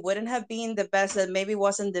 that it wouldn't have been the best, that maybe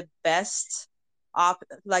wasn't the best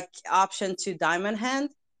option to diamond hand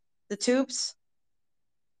the tubes,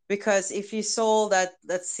 because if you sold at,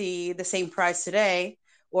 let's see, the same price today,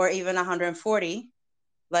 or even 140,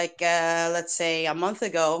 like let's say a month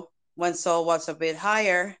ago when Sol was a bit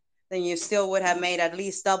higher, then you still would have made at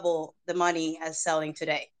least double the money as selling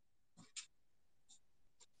today.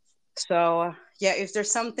 So yeah, if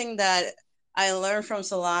there's something that I learned from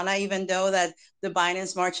Solana, even though that the Binance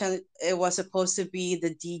Smart Chain, it was supposed to be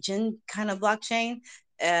the degen kind of blockchain,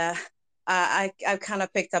 I kind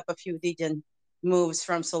of picked up a few degen moves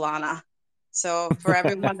from Solana. So for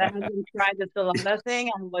everyone that hasn't tried the Solana thing,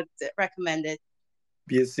 I would recommend it.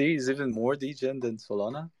 BSC is even more degen than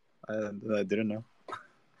Solana. I didn't know.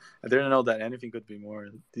 I didn't know that anything could be more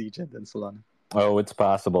degen than Solana. Oh, it's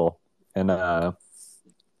possible. And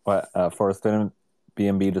Forrest, didn't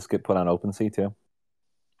BNB just get put on OpenSea too?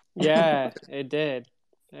 Yeah, it did,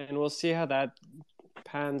 and we'll see how that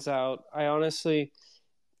pans out. I honestly,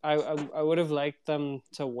 I would have liked them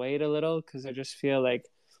to wait a little, because I just feel like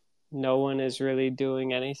no one is really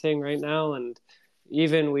doing anything right now. And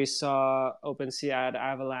even we saw OpenSea add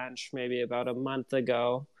Avalanche maybe about a month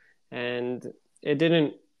ago, and it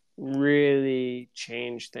didn't really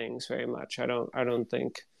change things very much. I don't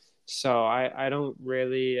think so. I don't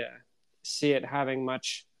really see it having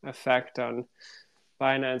much effect on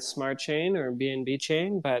Binance Smart Chain or BNB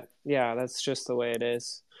Chain, but yeah, that's just the way it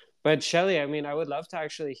is. But Shelly, I mean, I would love to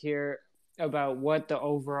actually hear about what the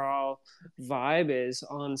overall vibe is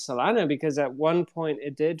on Solana, because at one point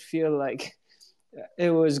it did feel like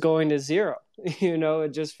it was going to zero. It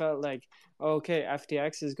just felt like, okay,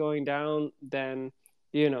 FTX is going down, then,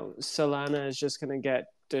 Solana is just going to get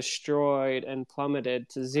destroyed and plummeted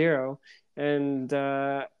to zero. And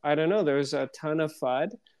I don't know, there's a ton of FUD,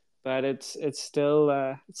 but it's still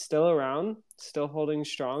around, still holding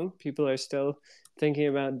strong. People are still thinking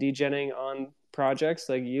about degenning on projects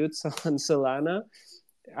like Utes on Solana.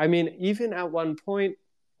 I mean, even at one point,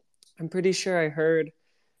 I'm pretty sure I heard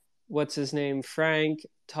what's his name, Frank,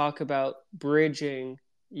 talk about bridging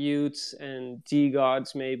Utes and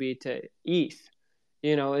DeGods maybe to ETH.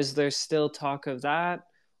 Is there still talk of that,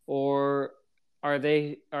 or are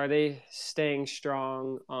they staying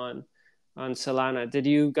strong on Solana? Did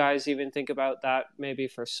you guys even think about that maybe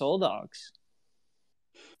for Soul Dogs?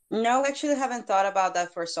 No, actually haven't thought about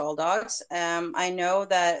that for Soul Dogs. I know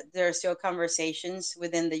that there are still conversations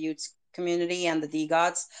within the Utes community and the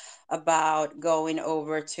DeGods about going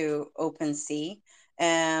over to OpenSea.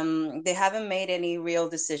 They haven't made any real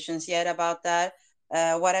decisions yet about that.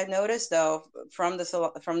 What I've noticed, though, from the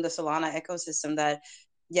Solana ecosystem, that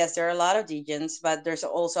yes, there are a lot of degens, but there's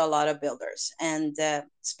also a lot of builders, and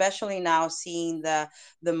especially now seeing the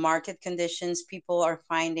market conditions, people are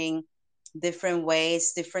finding different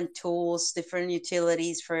ways, different tools, different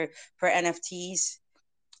utilities for NFTs.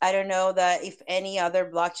 I don't know that if any other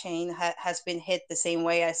blockchain has been hit the same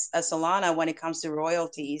way as Solana when it comes to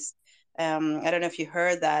royalties. I don't know if you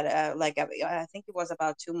heard that, I think it was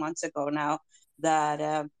about 2 months ago now,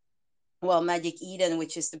 that Magic Eden,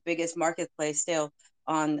 which is the biggest marketplace still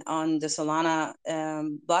on the Solana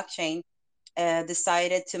blockchain,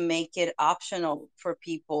 decided to make it optional for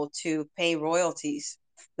people to pay royalties.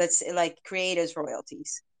 Let's say, like, creators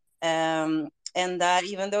royalties. And that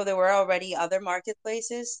even though there were already other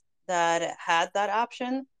marketplaces that had that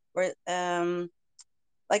option, or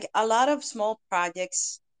like a lot of small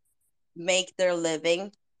projects make their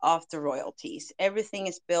living off the royalties. Everything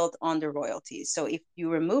is built on the royalties. So if you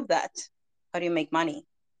remove that, how do you make money?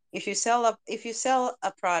 If you sell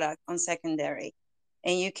a product on secondary,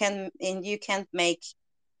 and you can't make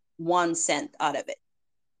 1 cent out of it?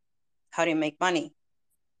 How do you make money?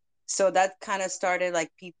 So that kind of started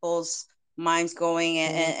like people's minds going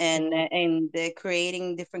and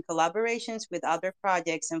creating different collaborations with other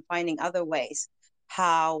projects and finding other ways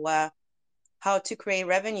how to create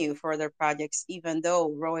revenue for their projects, even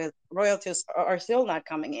though royalties are still not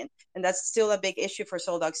coming in. And that's still a big issue for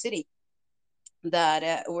Soul Dog City,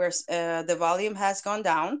 that the volume has gone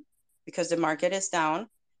down because the market is down.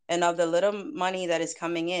 And of the little money that is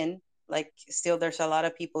coming in, like still there's a lot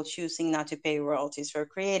of people choosing not to pay royalties for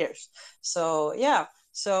creators. So yeah,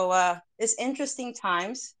 so it's interesting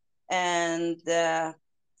times, and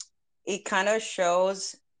it kind of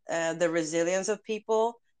shows the resilience of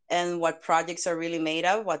people and what projects are really made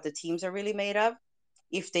of, what the teams are really made of.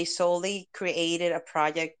 If they solely created a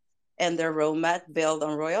project and their roadmap built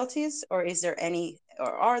on royalties, or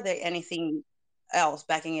are there anything else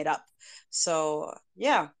backing it up? So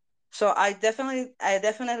yeah, so I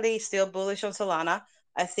definitely still bullish on Solana.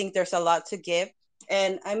 I think there's a lot to give,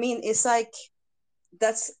 and I mean it's like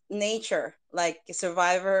that's nature, like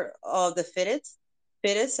survivor of the fittest.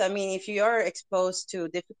 I mean, if you are exposed to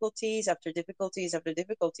difficulties after difficulties after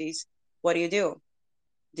difficulties, what do?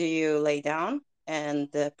 Do you lay down and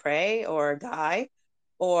pray or die,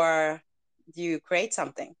 or do you create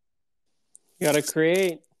something? You gotta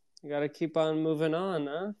create. You gotta keep on moving on,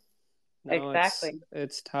 huh? No, Exactly.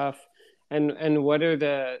 it's tough. And what are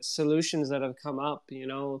the solutions that have come up?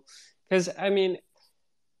 Because I mean,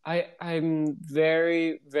 I'm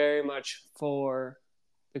very, very much for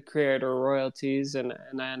the creator royalties, and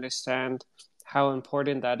I understand how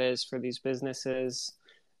important that is for these businesses.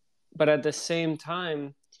 But at the same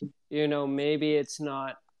time, maybe it's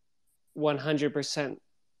not 100%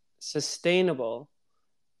 sustainable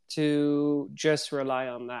to just rely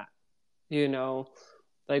on that.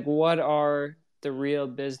 Like what are the real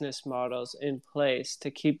business models in place to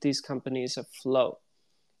keep these companies afloat?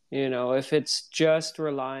 If it's just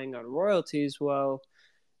relying on royalties, well,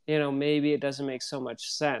 maybe it doesn't make so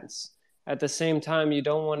much sense. At the same time, you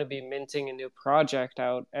don't want to be minting a new project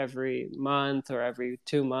out every month or every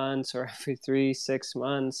 2 months or every 3 6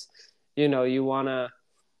 months. You want to.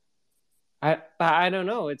 I don't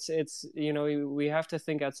know. It's we have to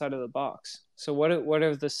think outside of the box. So what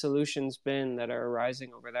have the solutions been that are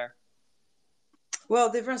arising over there?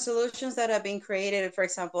 Well, different solutions that have been created, for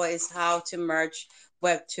example, is how to merge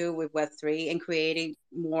Web 2 with Web 3 and creating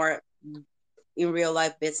more in real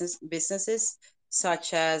life businesses,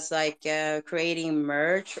 such as like creating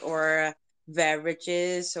merch or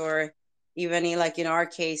beverages, or even in our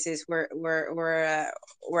cases, we're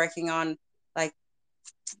working on like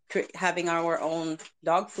having our own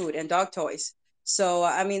dog food and dog toys. So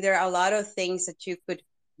I mean, there are a lot of things that you could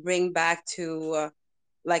bring back to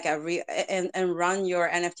like and run your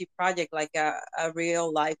NFT project like a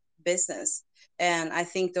real life business. And I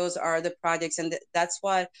think those are the projects, and that's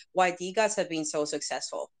why DGOTs have been so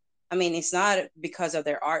successful. I mean, it's not because of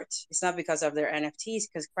their art, it's not because of their NFTs,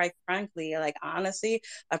 because quite frankly, like honestly,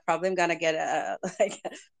 I probably am gonna get like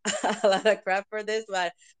a lot of crap for this,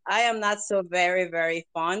 but I am not so very, very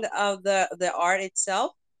fond of the art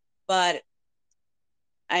itself. But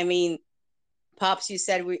I mean, Pops, you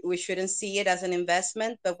said we shouldn't see it as an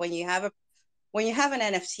investment, but when you have an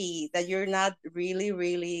NFT that you're not really,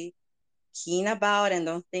 really keen about and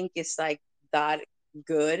don't think it's like that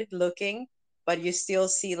good looking, but you still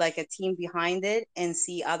see like a team behind it and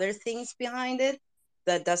see other things behind it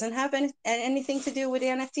that doesn't have anything to do with the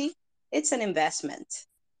NFT, it's an investment.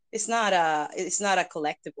 It's not a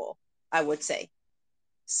collectible, I would say.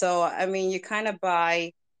 So I mean, you kind of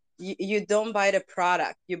you don't buy the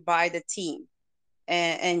product, you buy the team,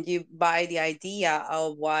 and you buy the idea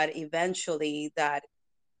of what eventually that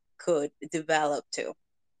could develop to.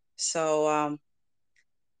 So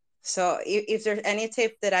if there's any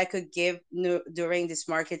tip that I could give during these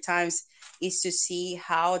market times, is to see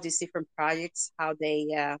how these different projects, how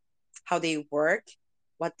they work,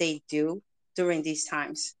 what they do during these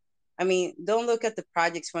times. I mean, don't look at the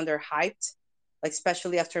projects when they're hyped, like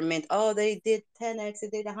especially after mint. Oh, they did 10x, they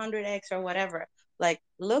did 100x or whatever. Like,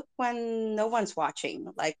 look when no one's watching,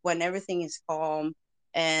 like when everything is calm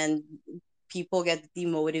and people get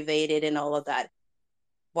demotivated and all of that.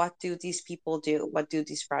 What do these people do? What do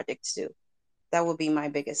these projects do? That would be my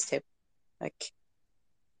biggest tip. Like,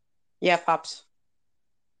 yeah, Pops.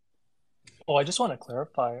 Oh, I just want to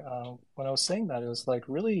clarify. When I was saying that, it was like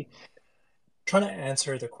really trying to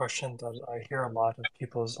answer the question that I hear a lot of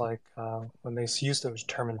people is like when they use the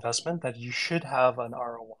term investment, that you should have an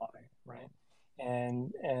ROI, right?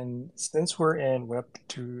 And since we're in Web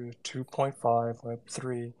 2, 2.5, Web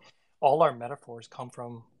 3, all our metaphors come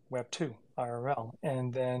from Web 2, IRL.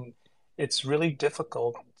 And then it's really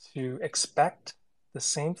difficult to expect the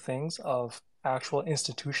same things of actual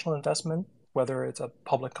institutional investment, whether it's a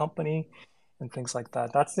public company and things like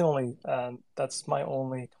that. That's my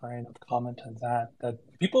only kind of comment on that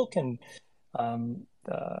people can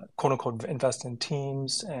quote unquote invest in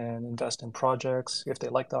teams and invest in projects if they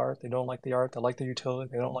like the art, they don't like the art, they like the utility,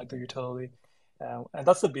 they don't like the utility. And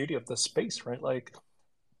that's the beauty of this space, right? Like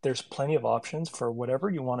there's plenty of options for whatever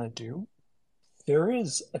you want to do. There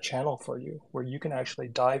is a channel for you where you can actually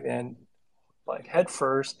dive in like head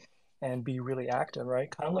first and be really active, right?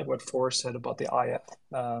 Kind of like what Forrest said about the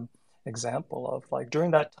IF example of like during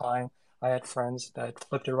that time, I had friends that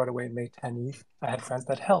flipped it right away and made 10 ETH. I had friends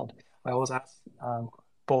that held. I always ask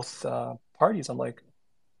both parties, I'm like,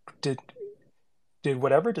 did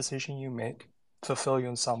whatever decision you make fulfill you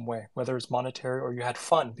in some way, whether it's monetary or you had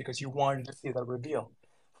fun because you wanted to see that reveal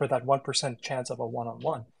for that 1% chance of a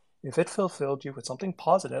one-on-one. If it fulfilled you with something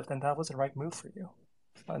positive, then that was the right move for you.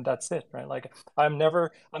 And that's it, right? Like I'm the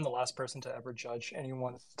last person to ever judge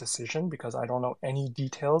anyone's decision because I don't know any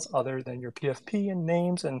details other than your PFP and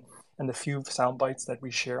names and the few sound bites that we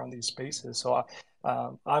share on these spaces. So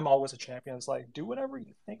I'm always a champion. It's like, do whatever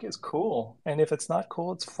you think is cool. And if it's not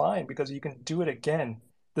cool, it's fine because you can do it again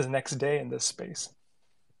the next day in this space.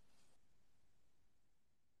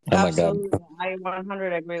 Oh my God. Absolutely. I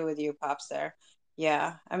 100 agree with you, Pops, there.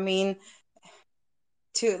 Yeah. I mean,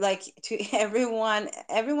 to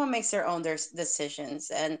everyone makes their own decisions,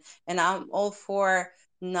 and I'm all for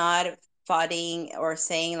not fighting or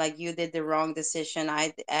saying like you did the wrong decision,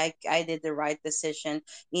 I did the right decision.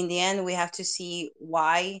 In the end, we have to see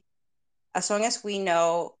why. As long as we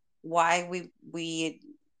know why we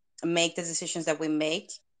make the decisions that we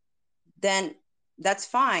make, then that's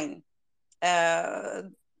fine.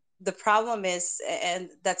 The problem is,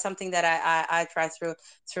 and that's something that I try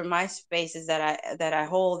through my spaces that I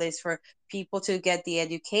hold, is for people to get the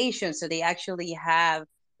education so they actually have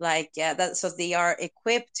so they are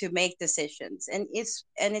equipped to make decisions, and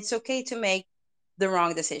it's okay to make the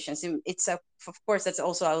wrong decisions. Of course that's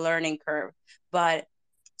also a learning curve, but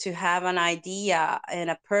to have an idea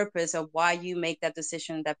and a purpose of why you make that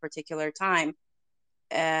decision at that particular time,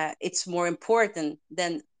 it's more important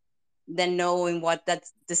than knowing what that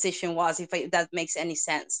decision was, if that makes any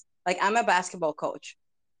sense. Like I'm a basketball coach,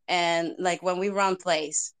 and like when we run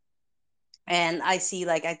plays and I see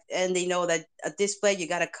and they know that at this play you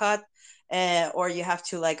got to cut, or you have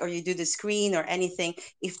to or you do the screen or anything.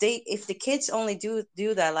 If the kids only do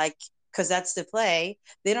that because that's the play,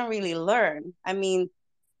 they don't really learn. I mean,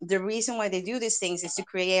 the reason why they do these things is to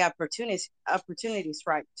create opportunities,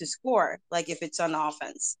 right, to score, like if it's on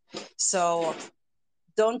offense. So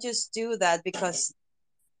don't just do that because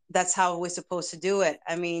that's how we're supposed to do it.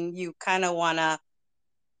 I mean, you kind of want to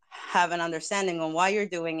have an understanding on why you're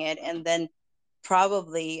doing it, and then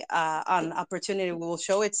probably an opportunity will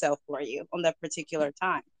show itself for you on that particular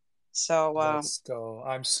time. So let's go.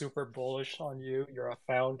 I'm super bullish on you. You're a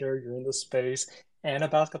founder, you're in the space, and a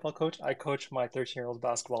basketball coach. I coach my 13-year-old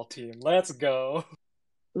basketball team. Let's go.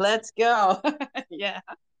 Let's go. Yeah.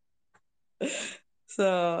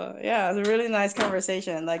 So yeah, it's a really nice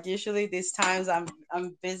conversation. Like usually these times I'm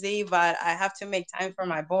busy, but I have to make time for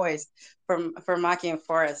my boys, for Macki and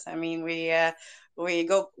Forrest. I mean, we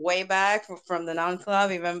go way back from the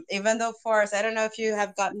non-club. Even though Forrest, I don't know if you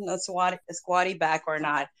have gotten a squatty back or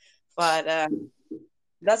not, but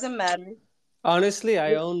doesn't matter. Honestly,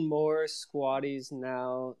 I own more squatties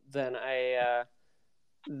now than I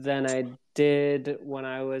did when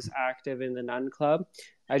I was active in the Nun Club.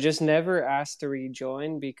 I just never asked to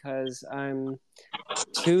rejoin because I'm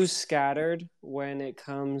too scattered when it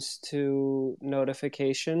comes to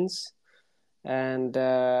notifications, and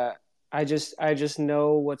I just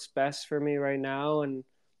know what's best for me right now, and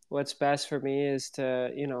what's best for me is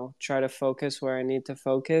to try to focus where I need to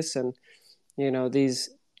focus. And these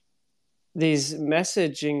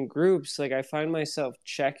messaging groups, like I find myself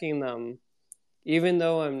checking them even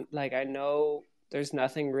though I'm like, I know there's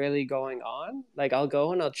nothing really going on. Like I'll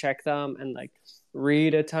go and I'll check them and like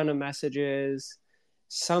read a ton of messages.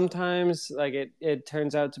 Sometimes like it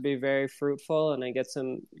turns out to be very fruitful and I get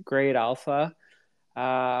some great alpha.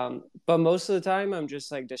 But most of the time I'm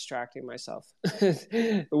just like distracting myself,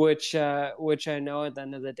 which I know at the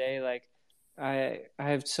end of the day, like I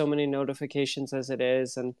have so many notifications as it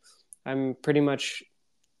is, and I'm pretty much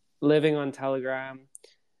living on Telegram.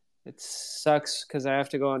 It sucks because I have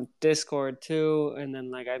to go on Discord too, and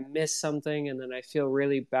then like I miss something and then I feel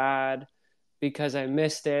really bad because I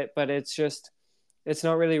missed it, but it's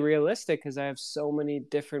not really realistic because I have so many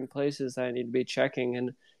different places that I need to be checking,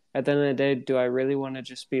 and at the end of the day, do I really want to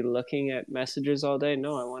just be looking at messages all day?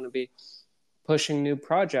 No, I want to be pushing new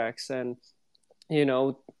projects and, you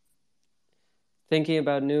know, thinking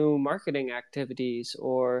about new marketing activities,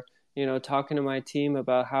 or, you know, talking to my team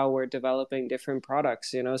about how we're developing different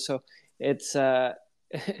products, you know. So it's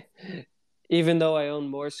even though I own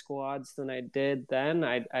more squads than I did then,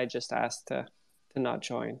 I just asked to not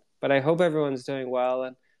join. But I hope everyone's doing well,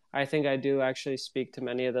 and I think I do actually speak to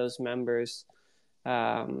many of those members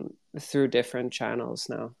through different channels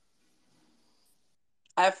now.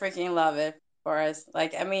 I freaking love it for us.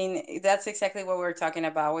 Like, I mean, that's exactly what we're talking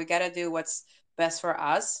about. We got to do what's best for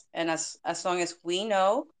us. And as long as we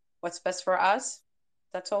know what's best for us,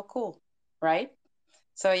 that's all cool, right?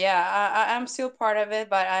 So yeah, I'm still part of it,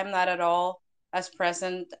 but I'm not at all as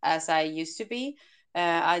present as I used to be.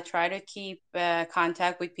 I try to keep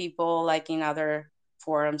contact with people like in other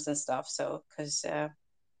forums and stuff. So, because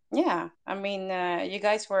yeah, I mean, you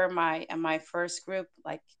guys were my first group,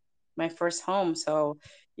 like my first home. So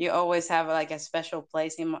you always have like a special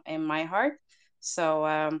place in my heart.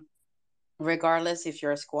 So regardless if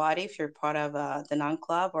you're a squatty, if you're part of the non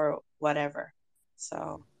club or whatever.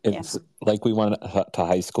 So yeah. It's like we went to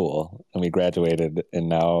high school and we graduated, and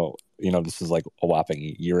now, you know, this is like a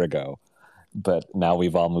whopping year ago, but now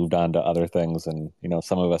we've all moved on to other things, and, you know,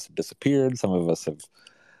 some of us have disappeared, some of us have,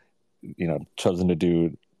 you know, chosen to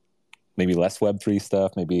do maybe less Web3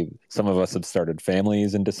 stuff. Maybe some of us have started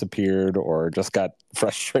families and disappeared, or just got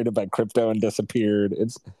frustrated by crypto and disappeared.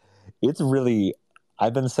 It's really,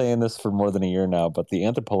 I've been saying this for more than a year now, but the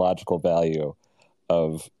anthropological value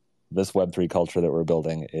of this Web3 culture that we're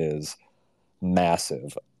building is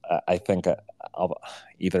massive. I think I'll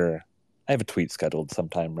either, I have a tweet scheduled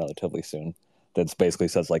sometime relatively soon that basically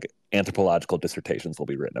says like anthropological dissertations will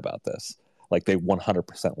be written about this. Like they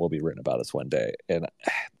 100% will be written about us one day. And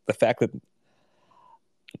the fact that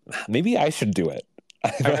maybe I should do it.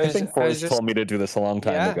 I think Forrest told me to do this a long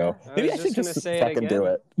time ago. Maybe I should just fucking do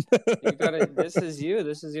it. You gotta, this is you.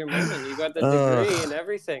 This is your moment. You got the degree and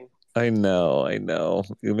everything. I know.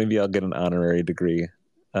 Maybe I'll get an honorary degree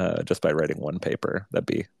just by writing one paper. That'd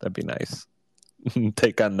be nice.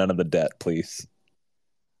 Take on none of the debt, please.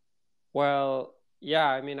 Well, yeah.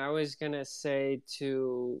 I mean, I was gonna say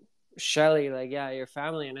to Shelly, like, yeah, your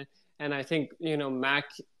family, and I think, you know, Mac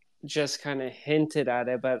just kind of hinted at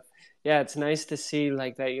it, but yeah, it's nice to see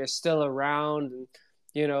like that you're still around, and,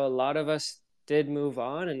 you know, a lot of us did move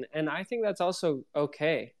on, and I think that's also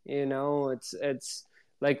okay. You know, it's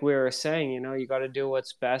like we were saying, you know, you got to do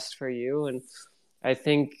what's best for you, and I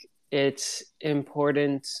think it's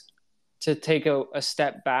important to take a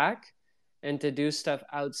step back and to do stuff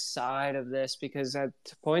outside of this, because at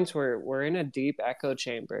points where we're in a deep echo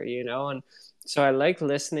chamber, you know. And so I like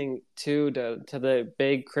listening to the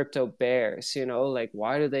big crypto bears, you know, like,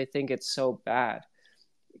 why do they think it's so bad?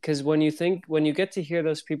 Because when you get to hear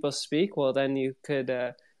those people speak, well, then you could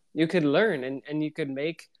learn, and you could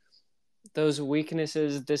make those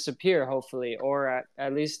weaknesses disappear, hopefully, or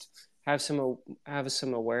at least have some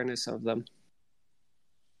awareness of them.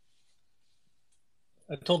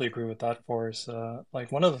 I totally agree with that, Forrest.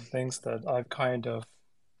 Like one of the things that I've kind of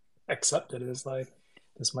accepted is like,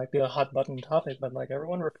 this might be a hot button topic, but like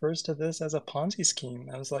everyone refers to this as a Ponzi scheme.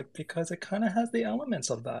 I was like, because it kind of has the elements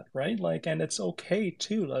of that, right? Like, and it's okay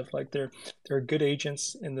too. Like there are good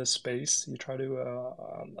agents in this space. You try to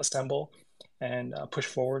assemble and push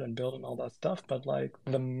forward and build and all that stuff. But like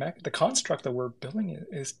the construct that we're building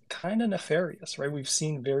is kind of nefarious, right? We've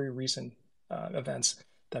seen very recent events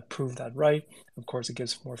that prove that right. Of course, it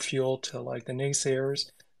gives more fuel to like the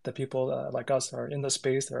naysayers. The people like us are in the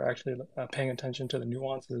space, they're actually paying attention to the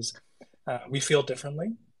nuances. We feel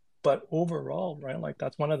differently, but overall, right, like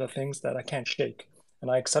that's one of the things that I can't shake. And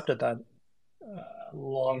I accepted that a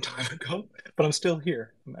long time ago, but I'm still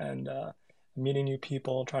here and meeting new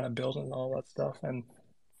people, trying to build and all that stuff. And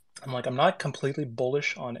I'm like, I'm not completely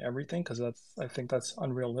bullish on everything, because I think that's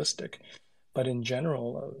unrealistic. But in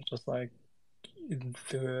general, just like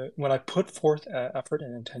when I put forth effort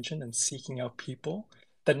and intention and seeking out people,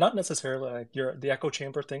 that not necessarily like the echo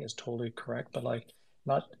chamber thing is totally correct, but like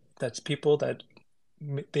not that's people that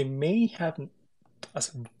they may have a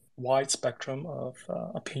wide spectrum of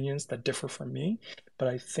opinions that differ from me, but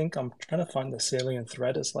I think I'm trying to find the salient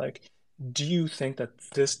thread is like, do you think that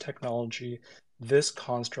this technology, this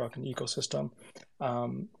construct and ecosystem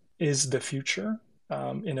is the future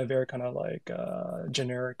in a very kind of like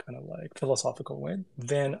generic kind of like philosophical way?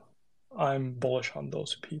 Then I'm bullish on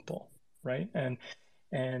those people, right? And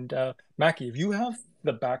Macki, if you have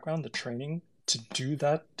the background, the training to do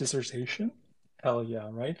that dissertation, hell yeah,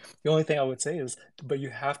 right? The only thing I would say is, but you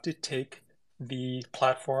have to take the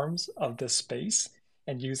platforms of this space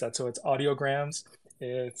and use that. So it's audiograms,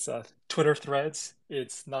 it's Twitter threads.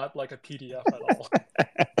 It's not like a PDF at all.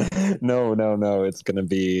 No. It's going to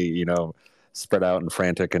be, spread out and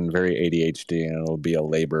frantic and very ADHD, and it'll be a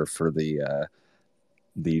labor for the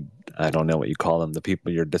I don't know what you call them, the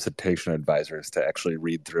people, your dissertation advisors, to actually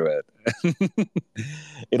read through it.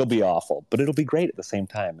 It'll be awful, but it'll be great at the same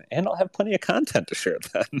time, and I'll have plenty of content to share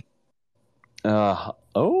then.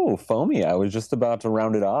 Foamy, I was just about to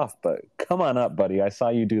round it off, but come on up, buddy. I saw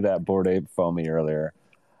you do that Bored Ape Foamy earlier.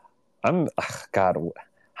 God,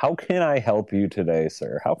 how can I help you today,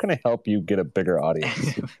 sir? How can I help you get a bigger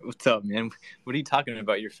audience? What's up, man? What are you talking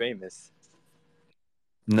about? You're famous.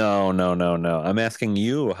 No. I'm asking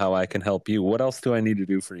you how I can help you. What else do I need to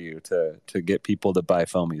do for you to get people to buy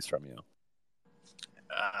foamies from you?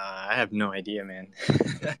 I have no idea, man.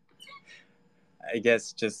 I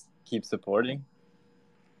guess just keep supporting.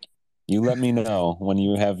 You let me know when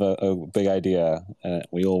you have a big idea, and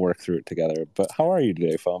we will work through it together. But how are you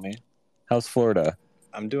today, Foamy? How's Florida?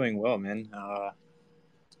 I'm doing well, man.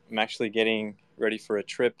 I'm actually getting ready for a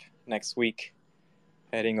trip next week,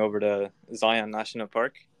 heading over to Zion National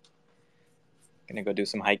Park. Gonna go do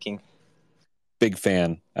some hiking. Big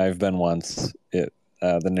fan. I've been once. The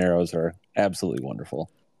Narrows are absolutely wonderful.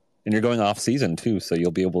 And you're going off season too, so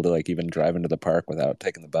you'll be able to even drive into the park without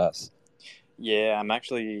taking the bus. Yeah,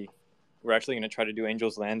 we're actually gonna try to do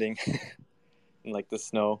Angel's Landing in the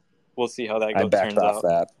snow. We'll see how that turns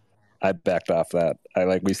out. I backed off that.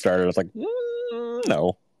 We started, I was like,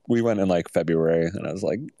 no. We went in February, and I was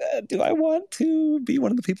like, do I want to be one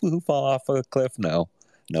of the people who fall off a cliff? No,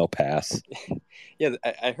 pass. Yeah,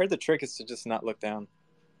 I heard the trick is to just not look down.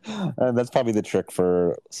 That's probably the trick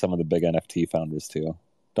for some of the big NFT founders too.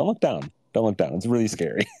 Don't look down. It's really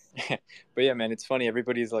scary. But yeah, man, it's funny.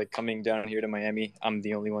 Everybody's coming down here to Miami. I'm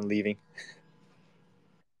the only one leaving.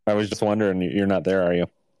 I was just wondering, you're not there, are you?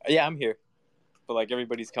 Yeah, I'm here. But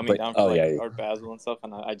everybody's coming down for Art Basel and stuff,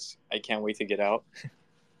 and I can't wait to get out.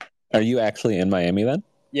 Are you actually in Miami then?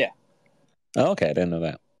 Yeah. Oh, okay, I didn't know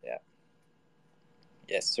that. Yeah.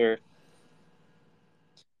 Yes, sir.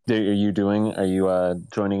 Are you joining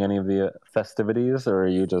any of the festivities, or are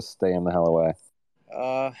you just staying the hell away?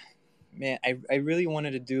 Man, I really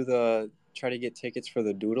wanted to try to get tickets for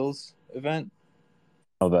the Doodles event.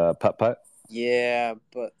 Oh, the putt-putt? Yeah,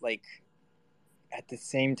 but at the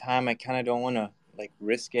same time, I kind of don't want to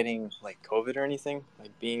risk getting COVID or anything,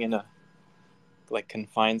 being in a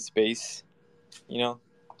confined space,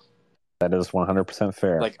 That is 100%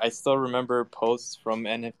 fair. I still remember posts from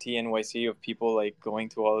NFT NYC of people going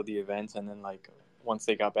to all of the events, and then once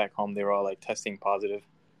they got back home, they were all testing positive.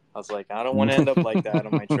 I was like, I don't want to end up like that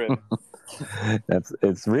on my trip.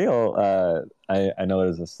 It's real. I know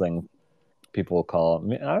there's this thing people call.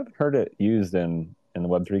 I've heard it used in the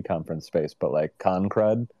Web3 conference space, but con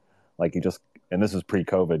crud, you just, and this is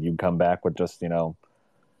pre-COVID, you'd come back with just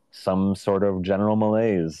some sort of general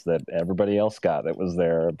malaise that everybody else got that was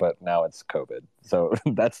there, but now it's COVID. So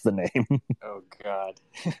that's the name. Oh God.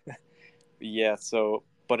 Yeah. So,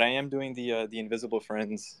 but I am doing the Invisible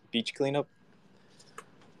Friends beach cleanup.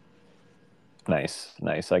 Nice.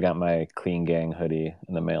 I got my Clean Gang hoodie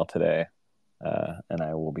in the mail today, and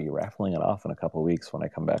I will be raffling it off in a couple of weeks when I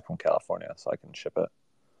come back from California, so I can ship it.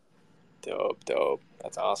 Dope.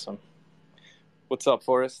 That's awesome. What's up,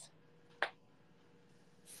 Forrest?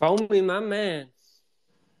 Foamy, my man.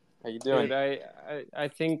 How you doing? Dude, I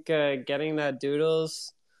think getting that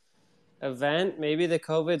Doodles event, maybe the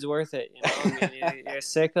COVID's worth it. You're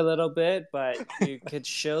sick a little bit, but you could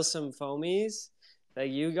shill some foamies.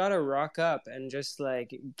 You gotta rock up and just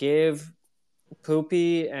give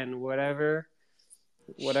Poopy and whatever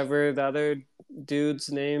the other dudes'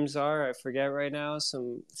 names are, I forget right now,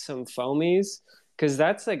 some foamies, because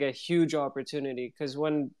that's a huge opportunity. Because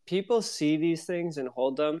when people see these things and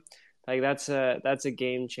hold them, that's a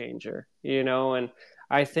game changer, And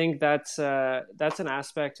I think that's an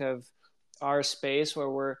aspect of our space where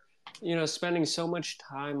we're spending so much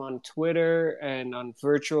time on Twitter and on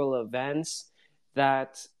virtual events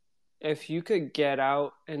that if you could get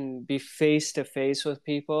out and be face to face with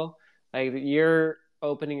people, you're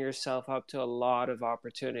opening yourself up to a lot of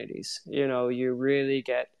opportunities. You really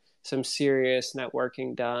get some serious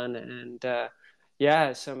networking done, and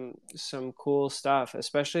some cool stuff,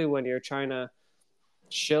 especially when you're trying to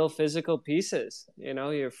shill physical pieces.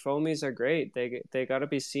 Your foamies are great. They got to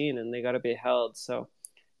be seen and they got to be held. So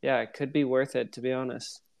yeah, it could be worth it, to be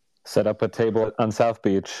honest. Set up a table on South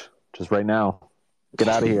Beach just right now. Get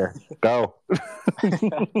out of here. Go.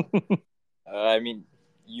 I mean,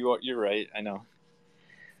 you're right. I know.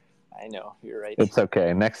 I know, you're right. It's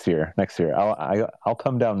okay. Next year. I'll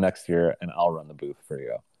come down next year and I'll run the booth for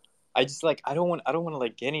you. I just like I don't want to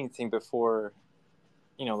like get anything before,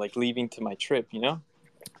 like leaving to my trip.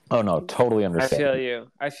 Oh no, totally understand.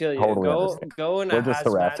 I feel you. Totally understand. Go in We're a just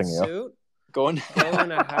hazmat harassing you. suit. Go in a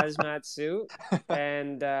hazmat suit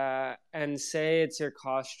and say it's your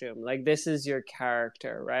costume. Like, this is your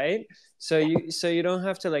character, right? So you don't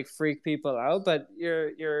have to like freak people out, but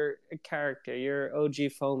you're a character. You're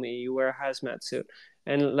OG Foamy. You wear a hazmat suit,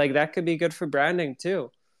 and like that could be good for branding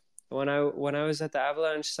too. When I was at the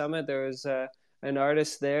Avalanche Summit, there was an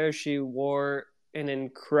artist there. She wore an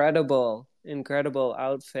incredible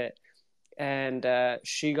outfit, and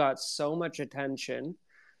she got so much attention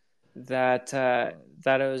that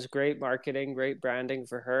it was great marketing, great branding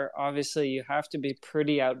for her. Obviously, you have to be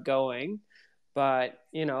pretty outgoing, but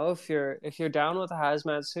if you're down with a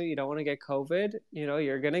hazmat suit, you don't want to get COVID.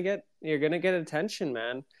 You're gonna get attention,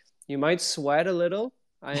 man. You might sweat a little,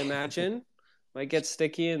 I imagine. Might get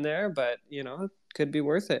sticky in there, but it could be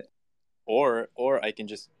worth it. Or I can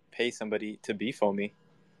just pay somebody to be Foamy.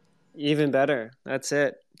 Even better. That's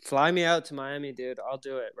it. Fly me out to Miami, dude. I'll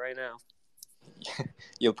do it right now.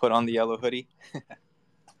 You'll put on the yellow hoodie.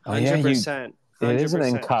 100%. It is an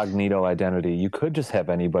incognito identity. You could just have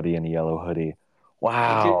anybody in a yellow hoodie.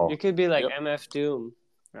 Wow. You could be like MF Doom,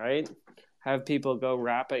 right? Have people go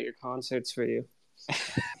rap at your concerts for you.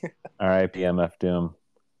 R.I.P. MF Doom.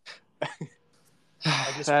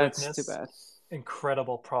 I just That's too bad.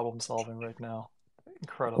 Incredible problem solving right now.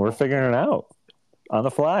 Incredible. We're figuring it out on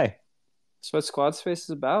the fly. That's what Squad Space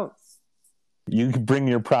is about. You bring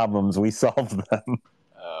your problems, we solve them.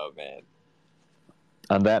 Oh, man.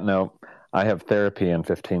 On that note, I have therapy in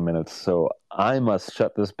 15 minutes, so I must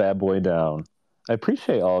shut this bad boy down. I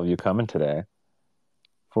appreciate all of you coming today.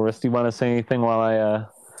 Forrest, do you want to say anything while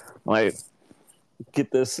I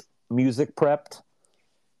get this music prepped?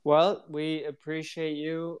 Well, we appreciate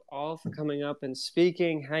you all for coming up and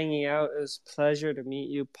speaking, hanging out. It was a pleasure to meet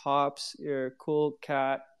you. Pops, you're a cool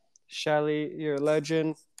cat. Shelly, you're a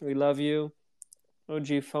legend. We love you.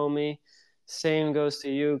 OG Foamy, same goes to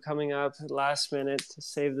you, coming up last minute to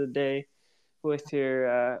save the day with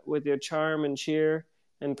your charm and cheer,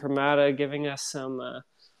 and Pramada giving us some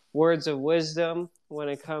words of wisdom when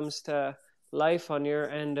it comes to life on your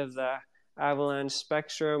end of the Avalanche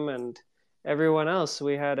spectrum, and everyone else.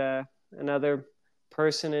 We had another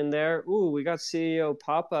person in there. Ooh, we got CEO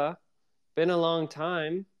Papa. Been a long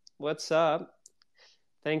time. What's up?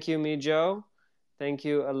 Thank you, Mijo. Thank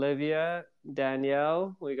you, Olivia,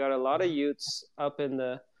 Danielle. We got a lot of Utes up in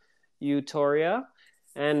the Utoria.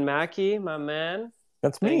 And Macki, my man.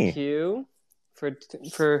 That's me. Thank you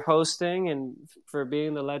for hosting and for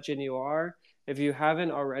being the legend you are. If you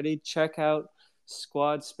haven't already, check out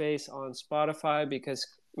Squad Space on Spotify, because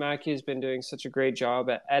Macki's been doing such a great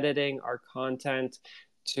job at editing our content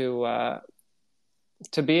to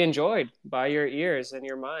be enjoyed by your ears and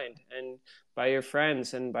your mind, and by your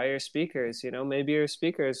friends and by your speakers. Maybe your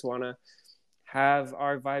speakers want to have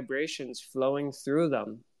our vibrations flowing through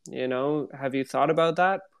them. Have you thought about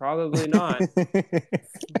that? Probably not.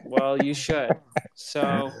 Well, you should.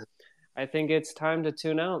 So I think it's time to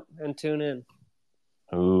tune out and tune in.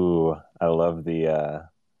 Ooh, I love the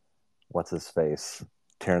what's his face?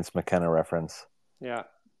 Terrence McKenna reference. Yeah.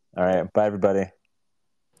 All right. Bye, everybody.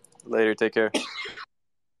 Later. Take care.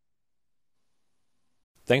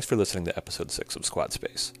 Thanks for listening to episode 6 of Squad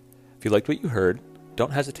Space. If you liked what you heard,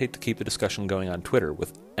 don't hesitate to keep the discussion going on Twitter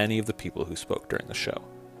with any of the people who spoke during the show.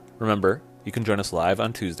 Remember, you can join us live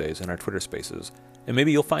on Tuesdays in our Twitter Spaces, and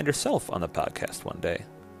maybe you'll find yourself on the podcast one day.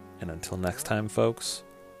 And until next time, folks,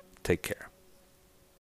 take care.